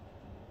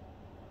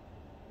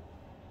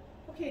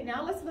 Okay,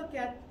 now let's look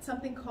at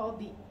something called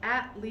the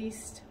at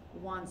least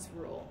once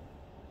rule.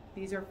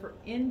 These are for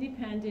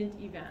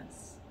independent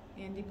events.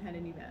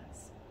 Independent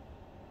events.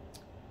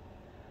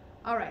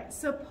 All right,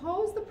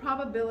 suppose the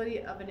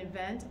probability of an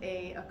event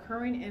A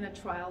occurring in a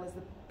trial is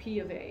the P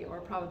of A,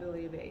 or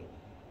probability of A.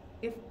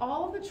 If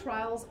all of the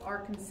trials are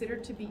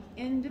considered to be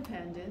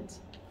independent,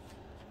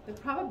 the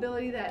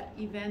probability that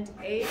event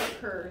A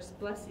occurs,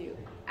 bless you,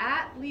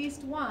 at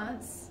least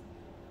once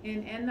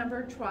in n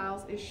number of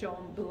trials is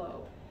shown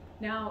below.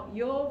 Now,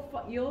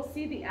 you'll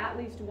see the at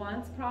least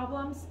once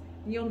problems,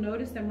 and you'll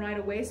notice them right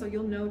away, so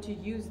you'll know to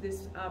use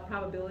this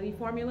probability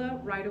formula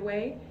right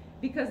away,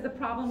 because the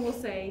problem will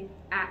say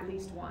at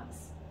least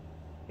once.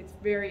 It's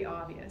very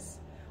obvious.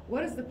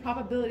 What is the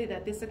probability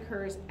that this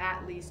occurs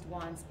at least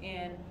once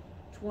in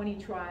 20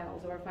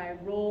 trials? Or if I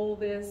roll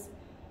this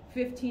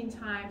 15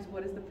 times,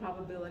 what is the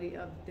probability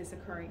of this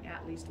occurring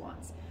at least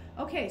once?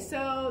 Okay,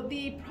 so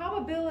the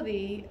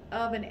probability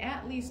of an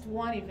at least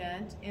one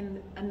event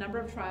in a number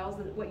of trials,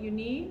 what you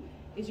need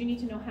is you need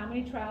to know how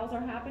many trials are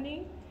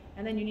happening,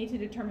 and then you need to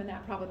determine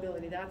that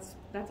probability. That's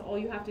all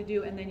you have to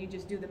do, and then you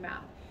just do the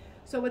math.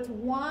 So it's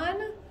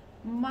 1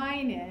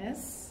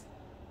 minus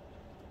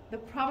the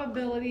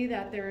probability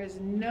that there is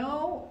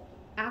no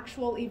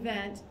actual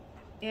event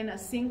in a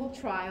single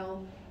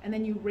trial, and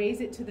then you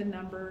raise it to the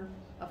number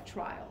of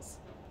trials.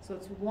 So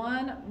it's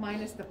 1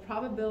 minus the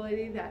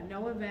probability that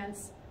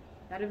events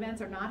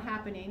are not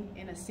happening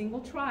in a single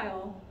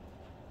trial,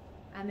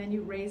 and then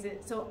you raise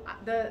it. So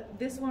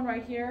this one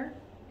right here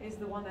is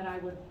the one that I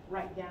would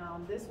write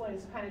down. This one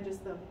is kind of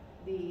just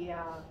the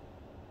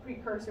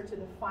precursor to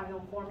the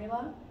final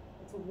formula.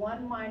 It's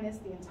 1 minus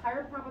the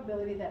entire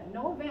probability that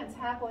none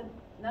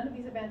of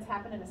these events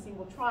happen in a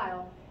single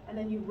trial, and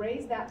then you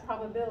raise that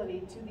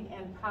probability to the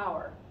n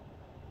power.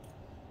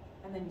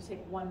 And then you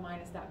take 1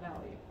 minus that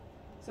value.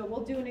 So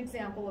we'll do an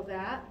example of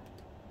that.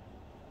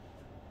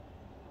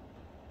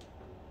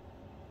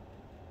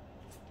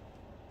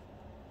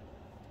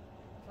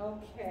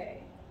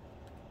 Okay.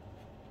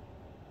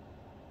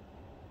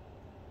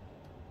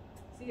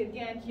 See,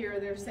 again here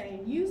they're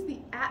saying use the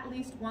at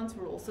least once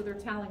rule. So they're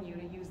telling you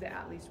to use the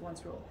at least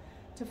once rule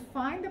to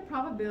find the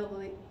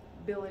probability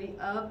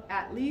of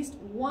at least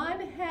one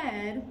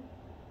head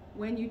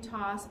when you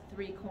toss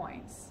 3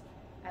 coins.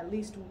 At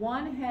least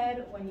one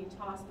head when you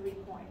toss 3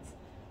 coins.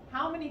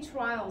 How many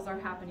trials are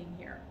happening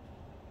here?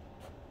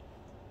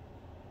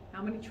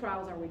 How many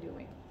trials are we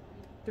doing?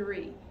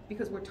 3,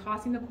 because we're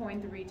tossing the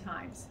coin 3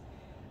 times.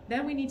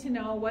 Then we need to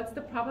know what's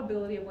the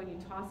probability of when you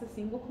toss a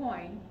single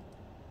coin,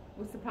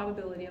 what's the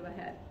probability of a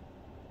head?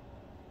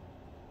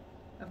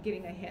 Of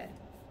getting a head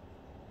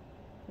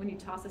when you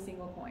toss a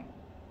single coin?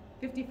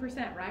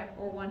 50%, right?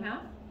 Or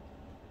 1/2?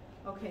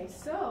 Okay,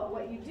 so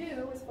what you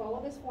do is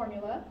follow this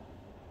formula.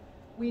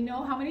 We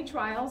know how many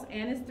trials,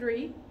 n is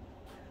 3.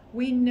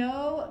 We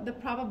know the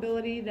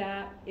probability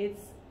that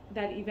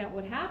that event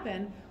would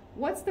happen.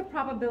 What's the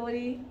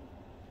probability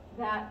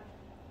that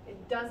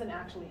it doesn't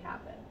actually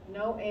happen?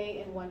 No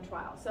A in 1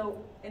 trial. So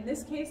in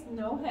this case,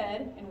 no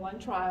head in 1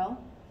 trial.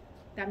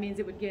 That means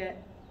it would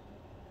get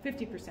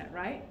 50%,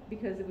 right?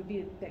 Because it would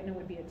be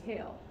a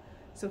tail.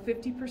 So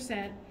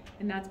 50%,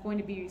 and that's going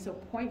to be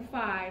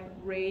 0.5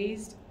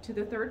 raised to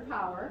the 3rd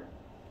power.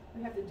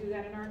 We have to do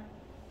that in our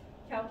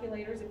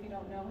calculators if you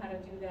don't know how to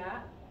do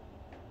that.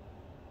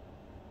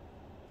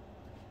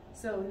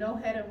 So no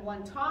head in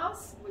 1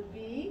 toss would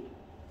be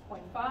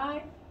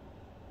 0.5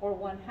 or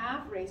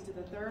 1/2 raised to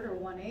the 3rd or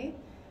 1/8.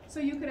 So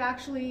you could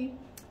actually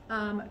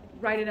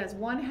write it as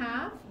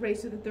 1/2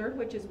 raised to the 3rd,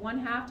 which is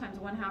 1/2 times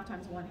 1/2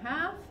 times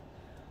 1/2.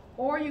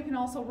 Or you can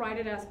also write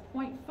it as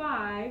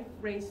 0.5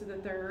 raised to the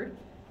 3rd.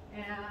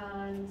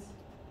 And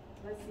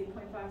let's see,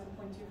 0.5 to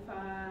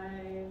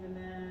 0.25, and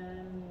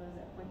then what is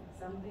that, point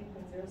something,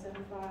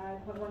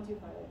 0.075,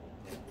 0.125,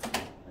 I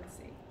think. Let's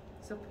see.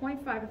 So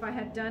 0.5, if I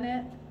had done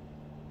it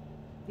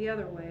the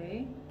other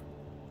way,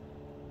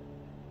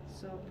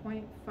 so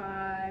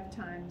 0.5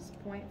 times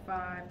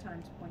 0.5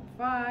 times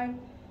 0.5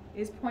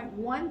 is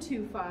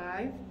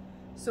 0.125.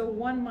 So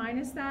 1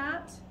 minus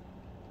that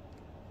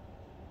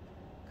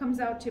comes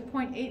out to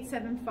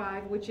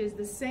 0.875, which is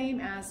the same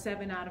as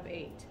 7 out of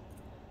 8.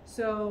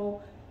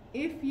 So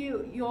if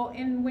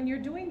when you're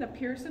doing the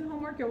Pearson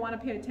homework, you'll want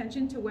to pay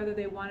attention to whether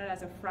they want it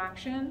as a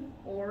fraction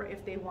or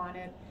if they want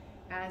it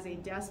as a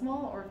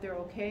decimal, or if they're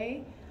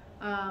okay.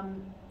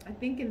 I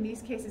think in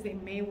these cases they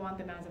may want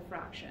them as a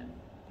fraction.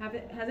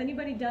 Has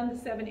anybody done the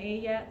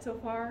 7A yet so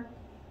far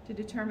to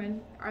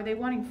determine, are they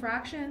wanting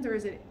fractions or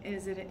is it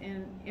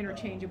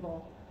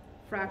interchangeable?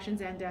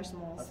 Fractions and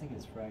decimals? I think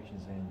it's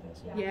fractions and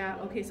decimals. Yeah,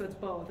 okay, so it's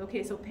both.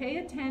 Okay, so pay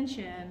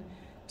attention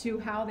to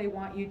how they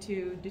want you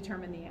to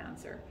determine the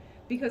answer.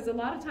 Because a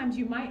lot of times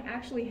you might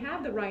actually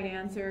have the right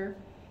answer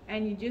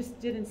and you just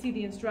didn't see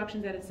the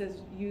instructions that it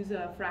says use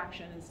a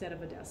fraction instead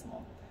of a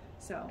decimal.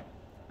 So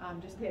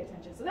just pay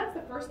attention. So that's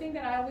the first thing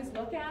that I always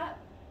look at.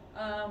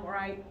 Or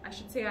I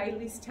should say I at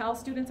least tell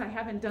students I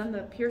haven't done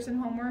the Pearson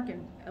homework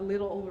in a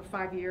little over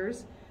 5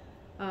 years.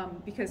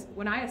 Because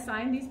when I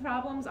assign these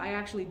problems, I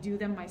actually do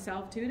them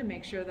myself too to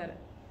make sure that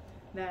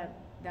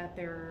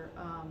they're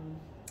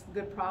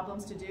good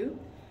problems to do.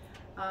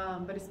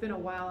 But it's been a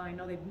while and I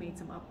know they've made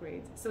some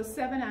upgrades. So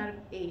 7 out of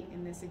 8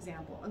 in this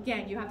example.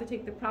 Again, you have to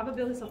take the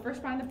probability. So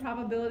first find the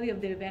probability of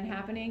the event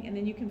happening, and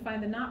then you can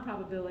find the not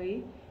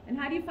probability. And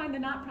how do you find the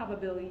not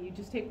probability? You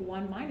just take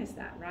 1 minus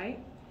that,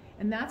 right?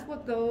 And that's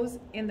what goes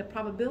in the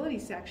probability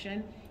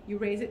section. You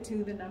raise it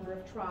to the number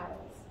of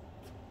trials.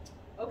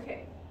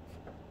 Okay.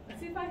 Let's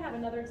see if I have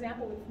another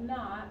example. If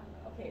not,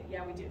 okay,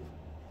 yeah, we do.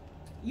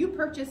 You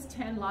purchased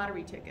 10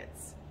 lottery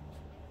tickets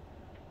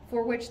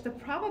for which the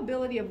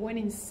probability of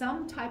winning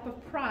some type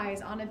of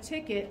prize on a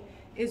ticket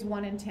is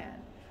 1 in 10.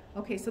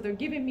 Okay, so they're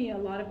giving me a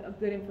lot of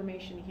good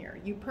information here.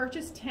 You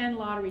purchased 10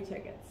 lottery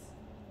tickets,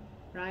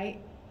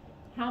 right?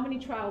 How many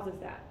trials is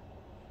that?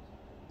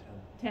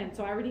 10.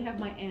 So I already have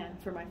my n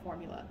for my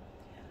formula.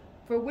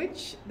 For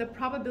which the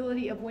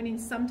probability of winning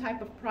some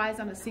type of prize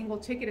on a single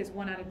ticket is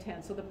 1 out of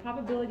 10. So the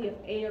probability of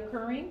A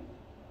occurring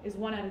is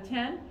 1 out of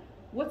 10.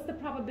 What's the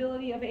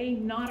probability of A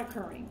not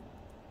occurring?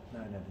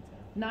 9 out of 10.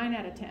 9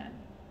 out of 10.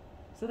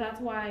 So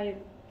that's why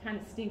it kind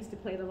of stinks to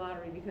play the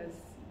lottery, because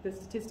the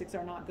statistics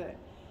are not good.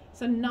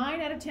 So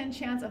 9 out of 10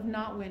 chance of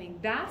not winning.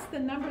 That's the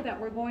number that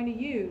we're going to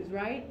use,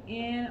 right,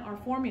 in our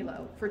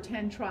formula for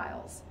 10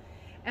 trials.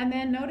 And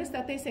then notice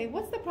that they say,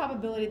 what's the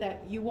probability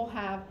that you will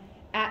have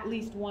at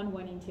least one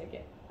winning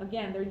ticket?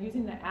 Again, they're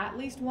using the at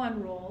least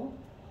one rule.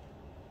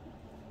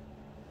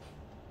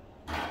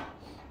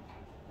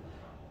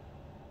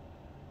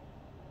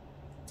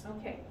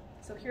 Okay,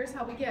 so here's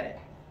how we get it.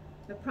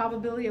 The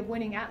probability of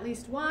winning at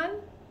least one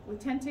with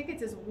 10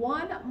 tickets is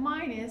 1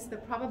 minus the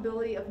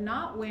probability of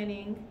not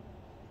winning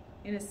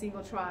in a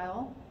single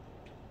trial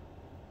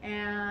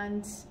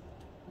and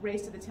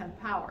raised to the 10th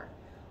power.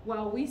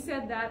 Well, we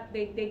said that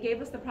they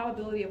gave us the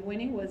probability of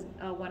winning was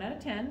 1 out of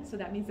 10, so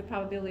that means the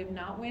probability of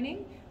not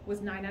winning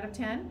was 9 out of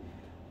 10,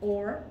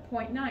 or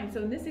 0.9.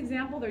 So in this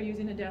example, they're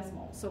using a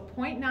decimal. So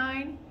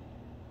 0.9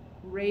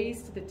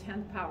 raised to the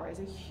 10th power is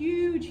a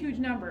huge, huge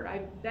number. I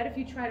bet if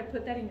you try to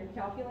put that in your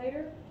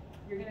calculator,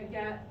 you're going to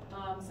get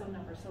some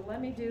number. So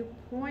let me do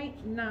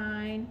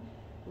 0.9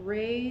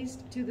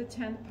 raised to the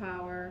 10th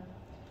power.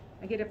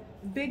 I get a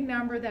big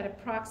number that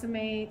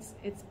approximates,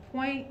 it's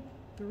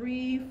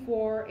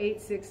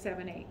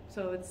 0.348678.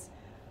 So it's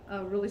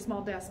a really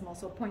small decimal.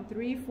 So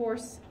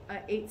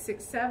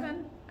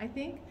 0.34867, I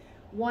think.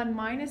 1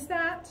 minus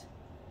that.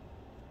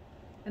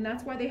 And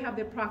that's why they have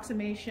the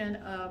approximation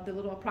of the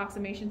little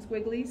approximation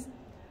squigglies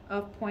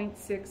of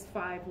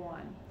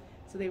 0.651.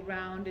 So they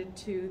rounded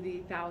to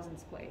the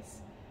thousandths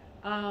place.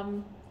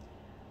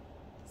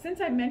 Since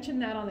I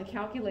mentioned that on the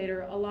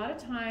calculator, a lot of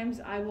times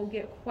I will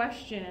get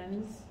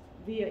questions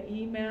via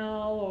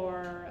email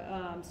or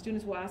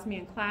students will ask me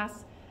in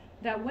class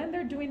that when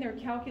they're doing their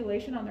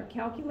calculation on their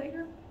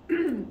calculator,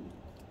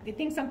 they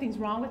think something's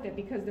wrong with it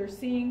because they're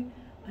seeing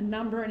a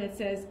number and it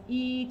says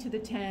e to the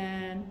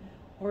 10,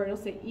 or it'll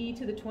say e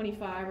to the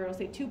 25, or it'll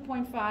say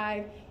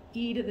 2.5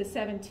 e to the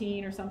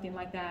 17 or something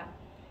like that.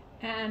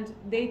 And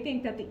they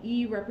think that the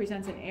e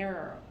represents an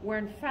error, where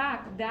in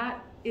fact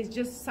that is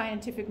just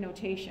scientific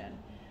notation.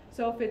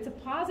 So if it's a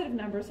positive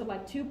number, so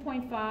like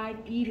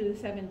 2.5 e to the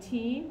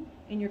 17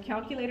 in your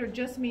calculator,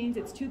 just means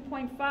it's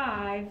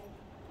 2.5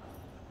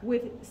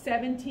 with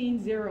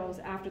 17 zeros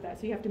after that.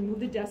 So you have to move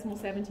the decimal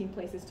 17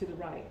 places to the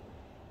right.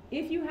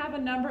 If you have a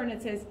number and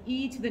it says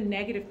e to the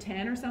negative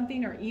 10 or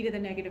something, or e to the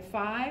negative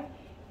 5,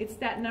 it's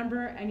that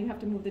number and you have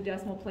to move the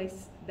decimal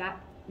place that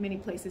many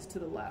places to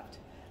the left.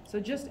 So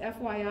just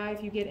FYI,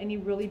 if you get any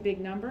really big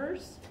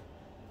numbers,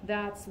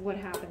 that's what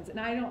happens. And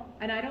I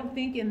don't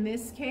think in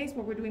this case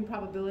where we're doing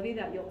probability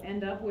that you'll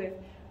end up with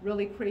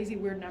really crazy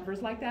weird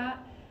numbers like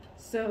that.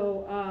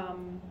 So,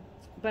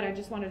 but I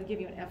just wanted to give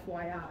you an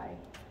FYI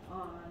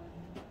on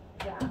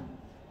that.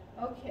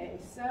 Okay,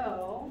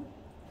 so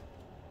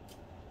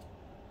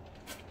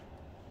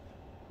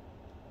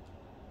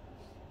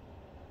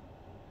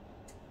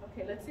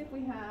okay, let's see if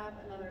we have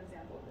another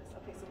example of this.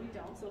 Okay, so we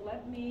don't. So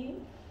let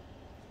me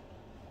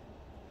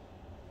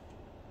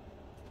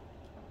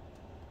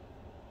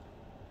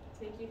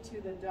take you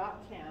to the dot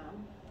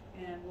cam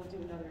and we'll do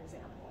another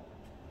example.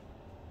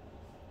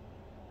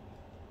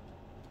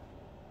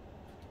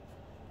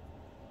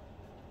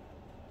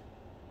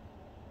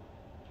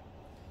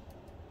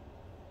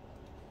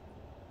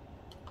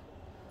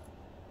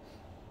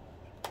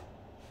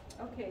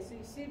 Okay, so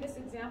you see this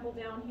example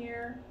down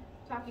here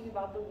talking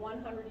about the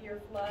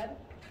 100-year flood.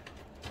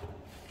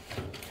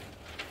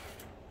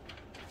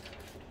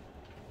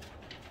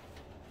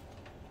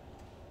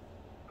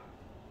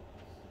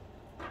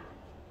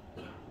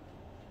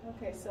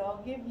 Okay, so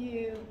I'm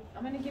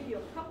going to give you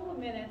a couple of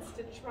minutes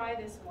to try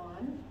this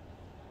one,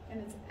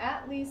 and it's the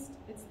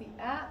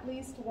at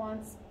least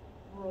once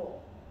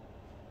rule.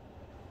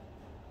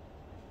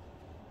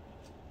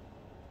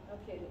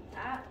 Okay, the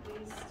at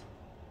least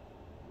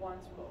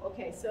once rule.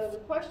 Okay, so the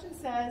question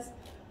says,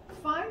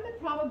 find the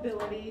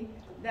probability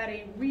that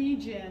a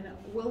region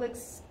will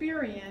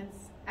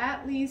experience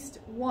at least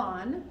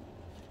one,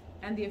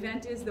 and the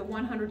event is the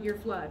 100-year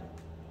flood.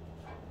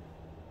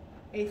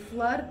 A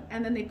flood,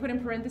 and then they put in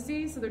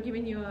parentheses, so they're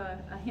giving you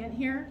a hint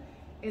here,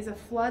 is a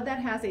flood that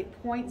has a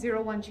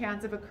 0.01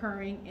 chance of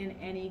occurring in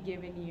any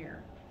given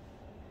year.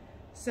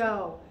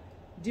 So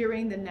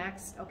during the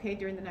next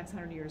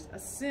 100 years,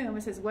 assume,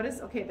 it says, what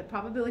is, okay, the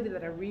probability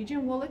that a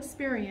region will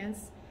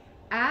experience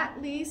at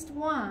least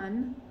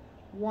one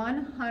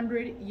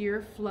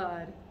 100-year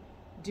flood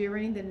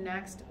during the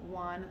next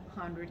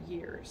 100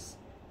 years.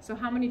 So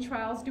how many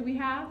trials do we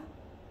have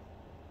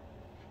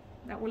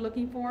that we're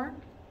looking for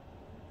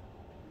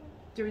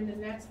during the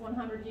next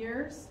 100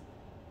 years?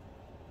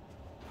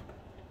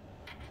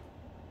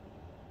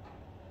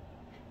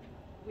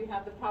 We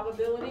have the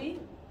probability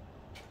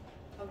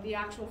of the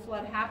actual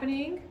flood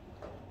happening.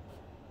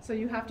 So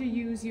you have to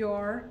use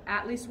your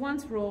at least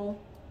once rule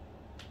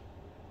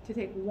to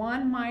take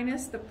 1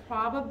 minus the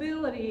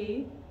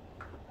probability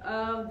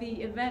of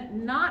the event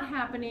not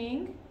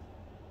happening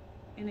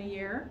in a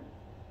year.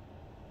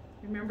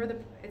 Remember,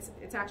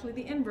 it's actually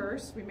the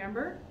inverse,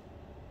 remember?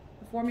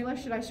 The formula,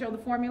 should I show the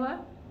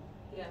formula?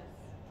 Yes.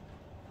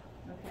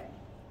 Okay.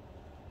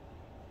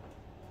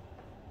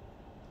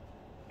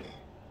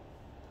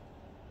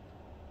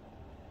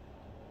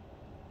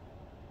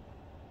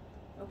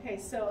 Okay,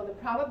 so the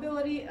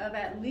probability of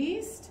at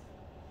least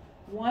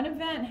one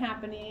event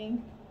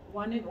happening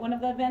One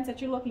of the events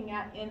that you're looking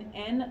at in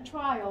N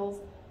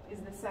trials is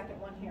the second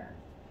one here.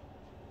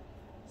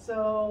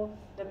 So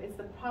it's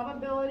the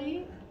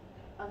probability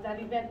of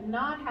that event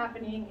not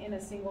happening in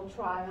a single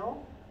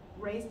trial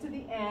raised to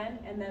the N,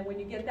 and then when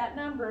you get that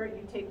number,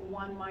 you take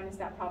 1 minus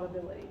that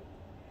probability.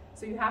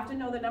 So you have to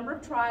know the number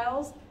of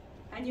trials,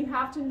 and you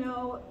have to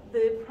know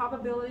the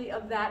probability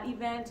of that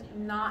event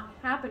not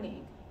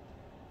happening.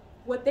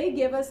 What they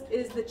give us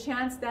is the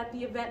chance that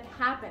the event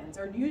happens,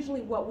 or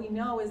usually what we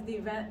know is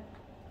the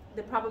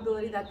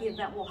probability that the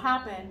event will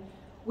happen.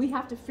 We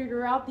have to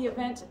figure out the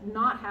event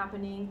not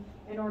happening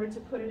in order to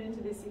put it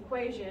into this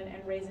equation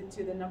and raise it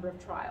to the number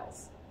of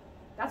trials.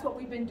 That's what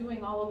we've been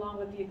doing all along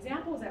with the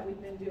examples that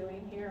we've been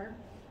doing here.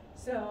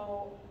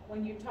 So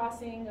when you're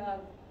tossing a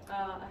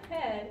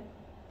head,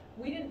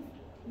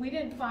 we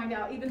didn't find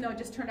out, even though it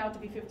just turned out to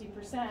be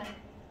 50%,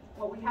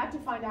 what we had to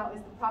find out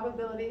is the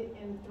probability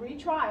in 3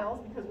 trials,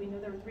 because we knew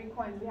there were 3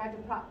 coins. We had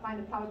to find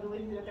the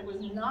probability that there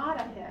was not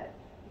a head,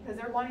 because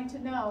they're wanting to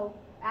know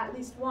at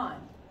least one.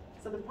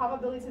 So the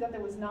probability that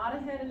there was not a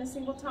head in a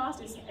single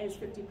toss is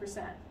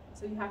 50%.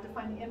 So you have to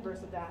find the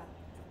inverse of that.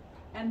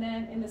 And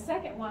then in the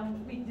second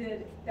one, we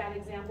did that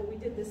example, we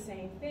did the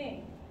same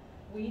thing.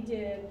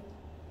 Okay,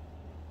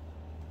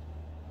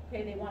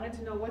 they wanted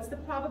to know what's the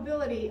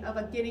probability of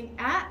getting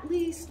at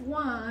least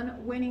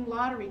one winning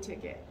lottery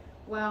ticket.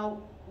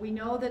 Well, we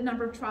know the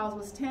number of trials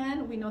was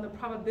 10, we know the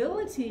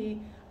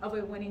probability of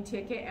a winning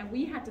ticket, and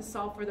we had to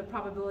solve for the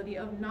probability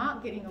of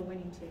not getting a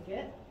winning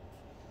ticket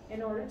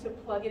in order to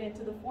plug it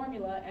into the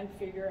formula and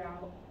figure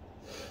out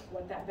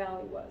what that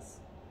value was.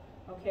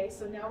 Okay,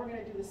 so now we're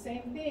going to do the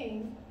same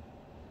thing,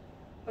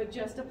 but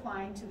just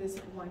applying to this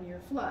 1-year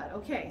flood.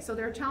 Okay, so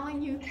they're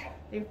telling you,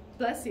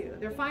 bless you,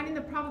 they're finding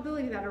the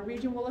probability that a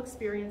region will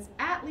experience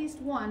at least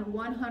one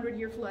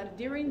 100-year flood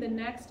during the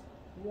next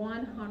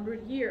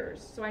 100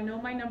 years. So I know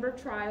my number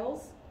of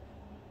trials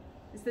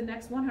is the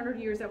next 100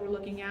 years that we're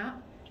looking at.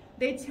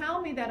 They tell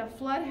me that a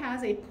flood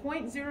has a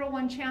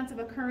 0.01 chance of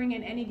occurring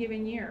in any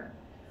given year.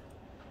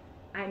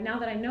 Now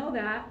that I know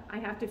that, I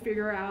have to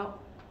figure out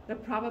the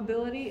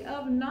probability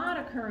of not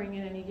occurring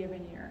in any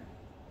given year.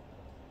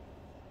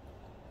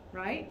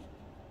 Right?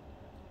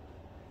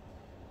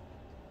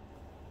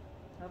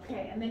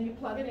 Okay, and then you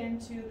plug it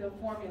into the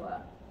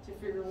formula to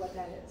figure what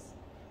that is.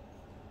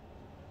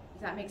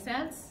 Does that make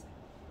sense?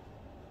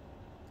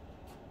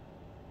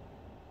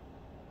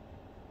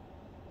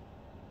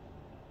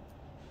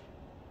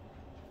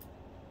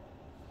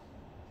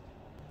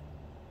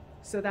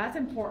 So that's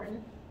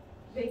important.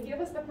 They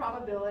give us the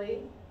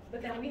probability,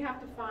 but then we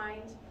have to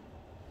find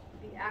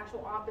the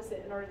actual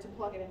opposite in order to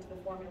plug it into the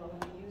formula when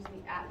we use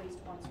the at least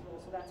once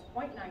rule. So that's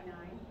 0.99.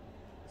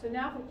 So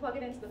now if we plug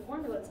it into the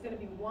formula, it's going to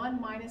be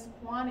 1 minus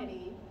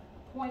quantity,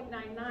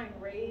 0.99,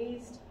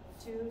 raised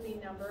to the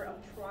number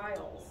of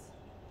trials.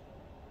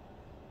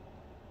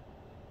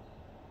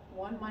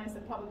 1 minus the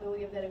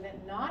probability of that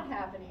event not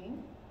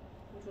happening,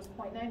 which was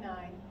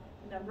 0.99.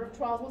 The number of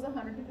trials was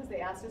 100 because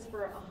they asked us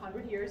for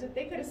 100 years. If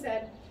they could have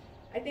said,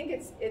 I think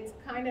it's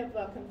kind of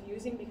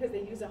confusing because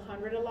they use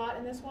 100 a lot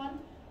in this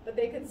one, but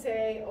they could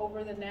say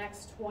over the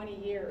next 20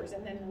 years,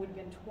 and then it would have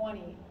been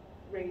 20.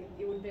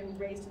 It would have been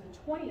raised to the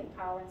 20th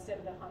power instead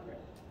of the 100.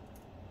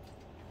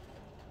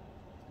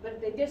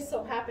 But they just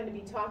so happen to be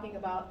talking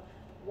about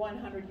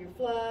 100-year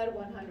flood,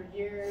 100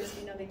 years.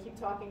 You know, they keep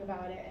talking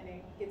about it, and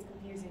it gets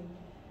confusing.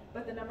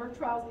 But the number of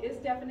trials is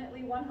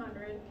definitely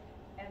 100,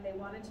 and they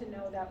wanted to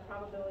know that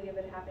probability of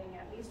it happening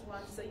at least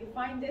once. So you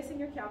find this in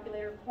your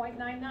calculator,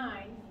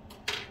 0.99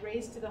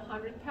 raised to the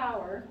 100th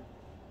power.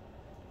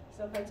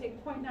 So if I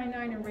take 0.99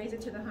 and raise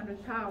it to the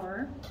 100th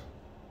power,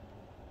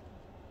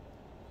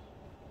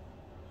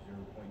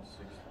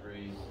 0.63396, a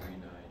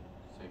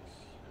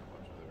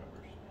bunch of other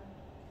numbers.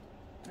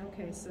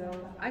 okay, so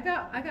I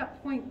got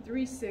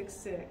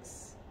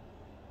 0.366,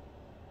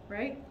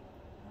 right?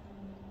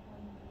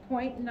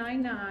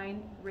 0.99,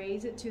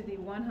 raise it to the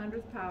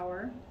 100th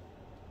power,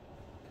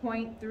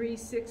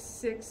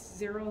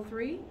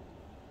 0.36603.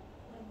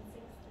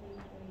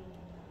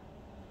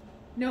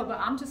 No, but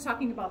I'm just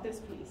talking about this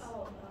piece.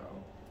 Oh,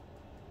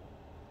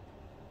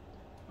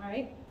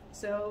 Right?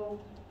 So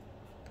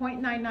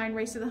 0.99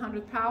 raised to the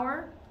 100th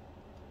power,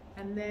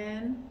 and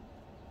then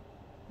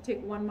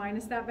take 1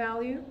 minus that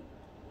value.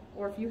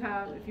 Or if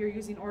you're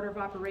using order of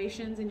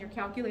operations in your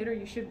calculator,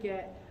 you should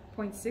get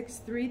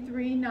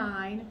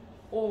 0.6339,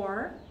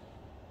 or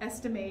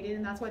estimated,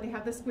 and that's why they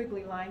have the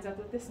squiggly lines. That's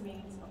what this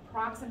means.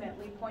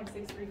 Approximately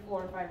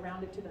 0.634 if I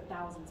round it to the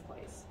thousands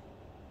place.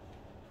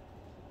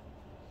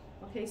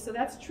 Okay, so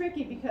that's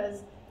tricky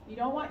because you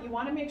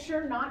want to make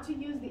sure not to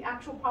use the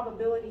actual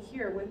probability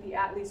here with the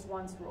at least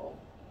once rule.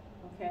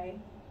 Okay?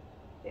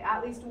 The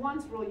at least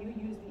once rule, you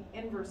use the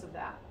inverse of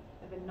that,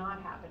 of it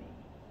not happening.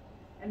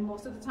 And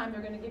most of the time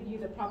they're going to give you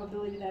the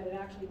probability that it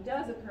actually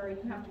does occur, and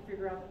you have to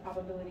figure out the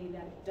probability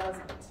that it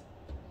doesn't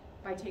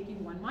by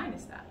taking 1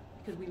 minus that,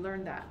 because we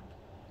learned that.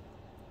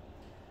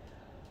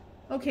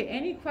 Okay,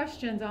 any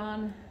questions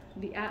on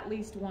the at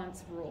least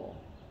once rule?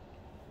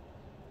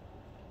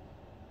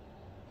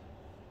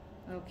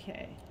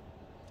 Okay.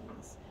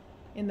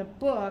 in the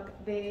book,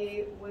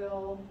 they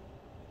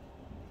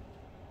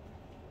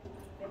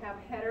have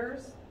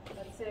headers,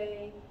 let's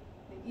say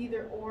the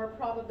either or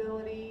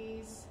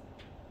probabilities,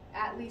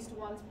 at least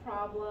once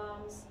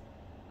problems.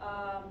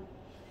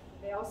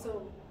 They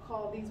also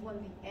call these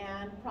ones the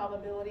and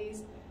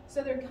probabilities.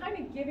 So they're kind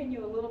of giving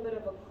you a little bit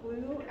of a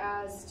clue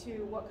as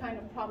to what kind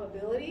of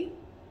probability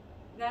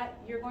that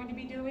you're going to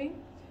be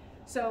doing.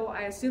 So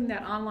I assume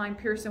that online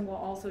Pearson will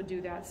also do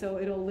that. So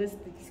it'll list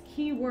these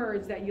key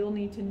words that you'll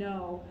need to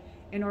know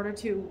in order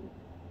to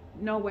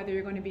know whether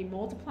you're going to be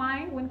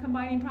multiplying when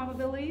combining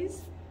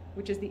probabilities,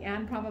 which is the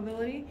and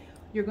probability.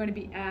 You're going to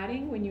be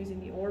adding when using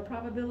the or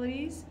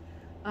probabilities,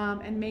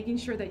 and making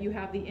sure that you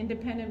have the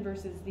independent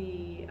versus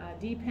the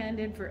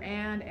dependent for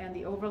and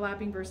the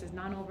overlapping versus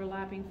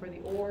non-overlapping for the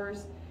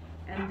ors.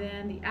 And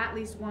then the at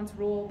least once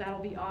rule, that'll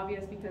be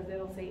obvious because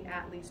it'll say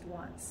at least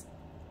once.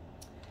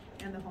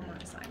 And the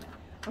homework assignment.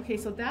 Okay,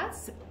 so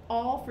that's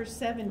all for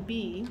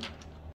 7B.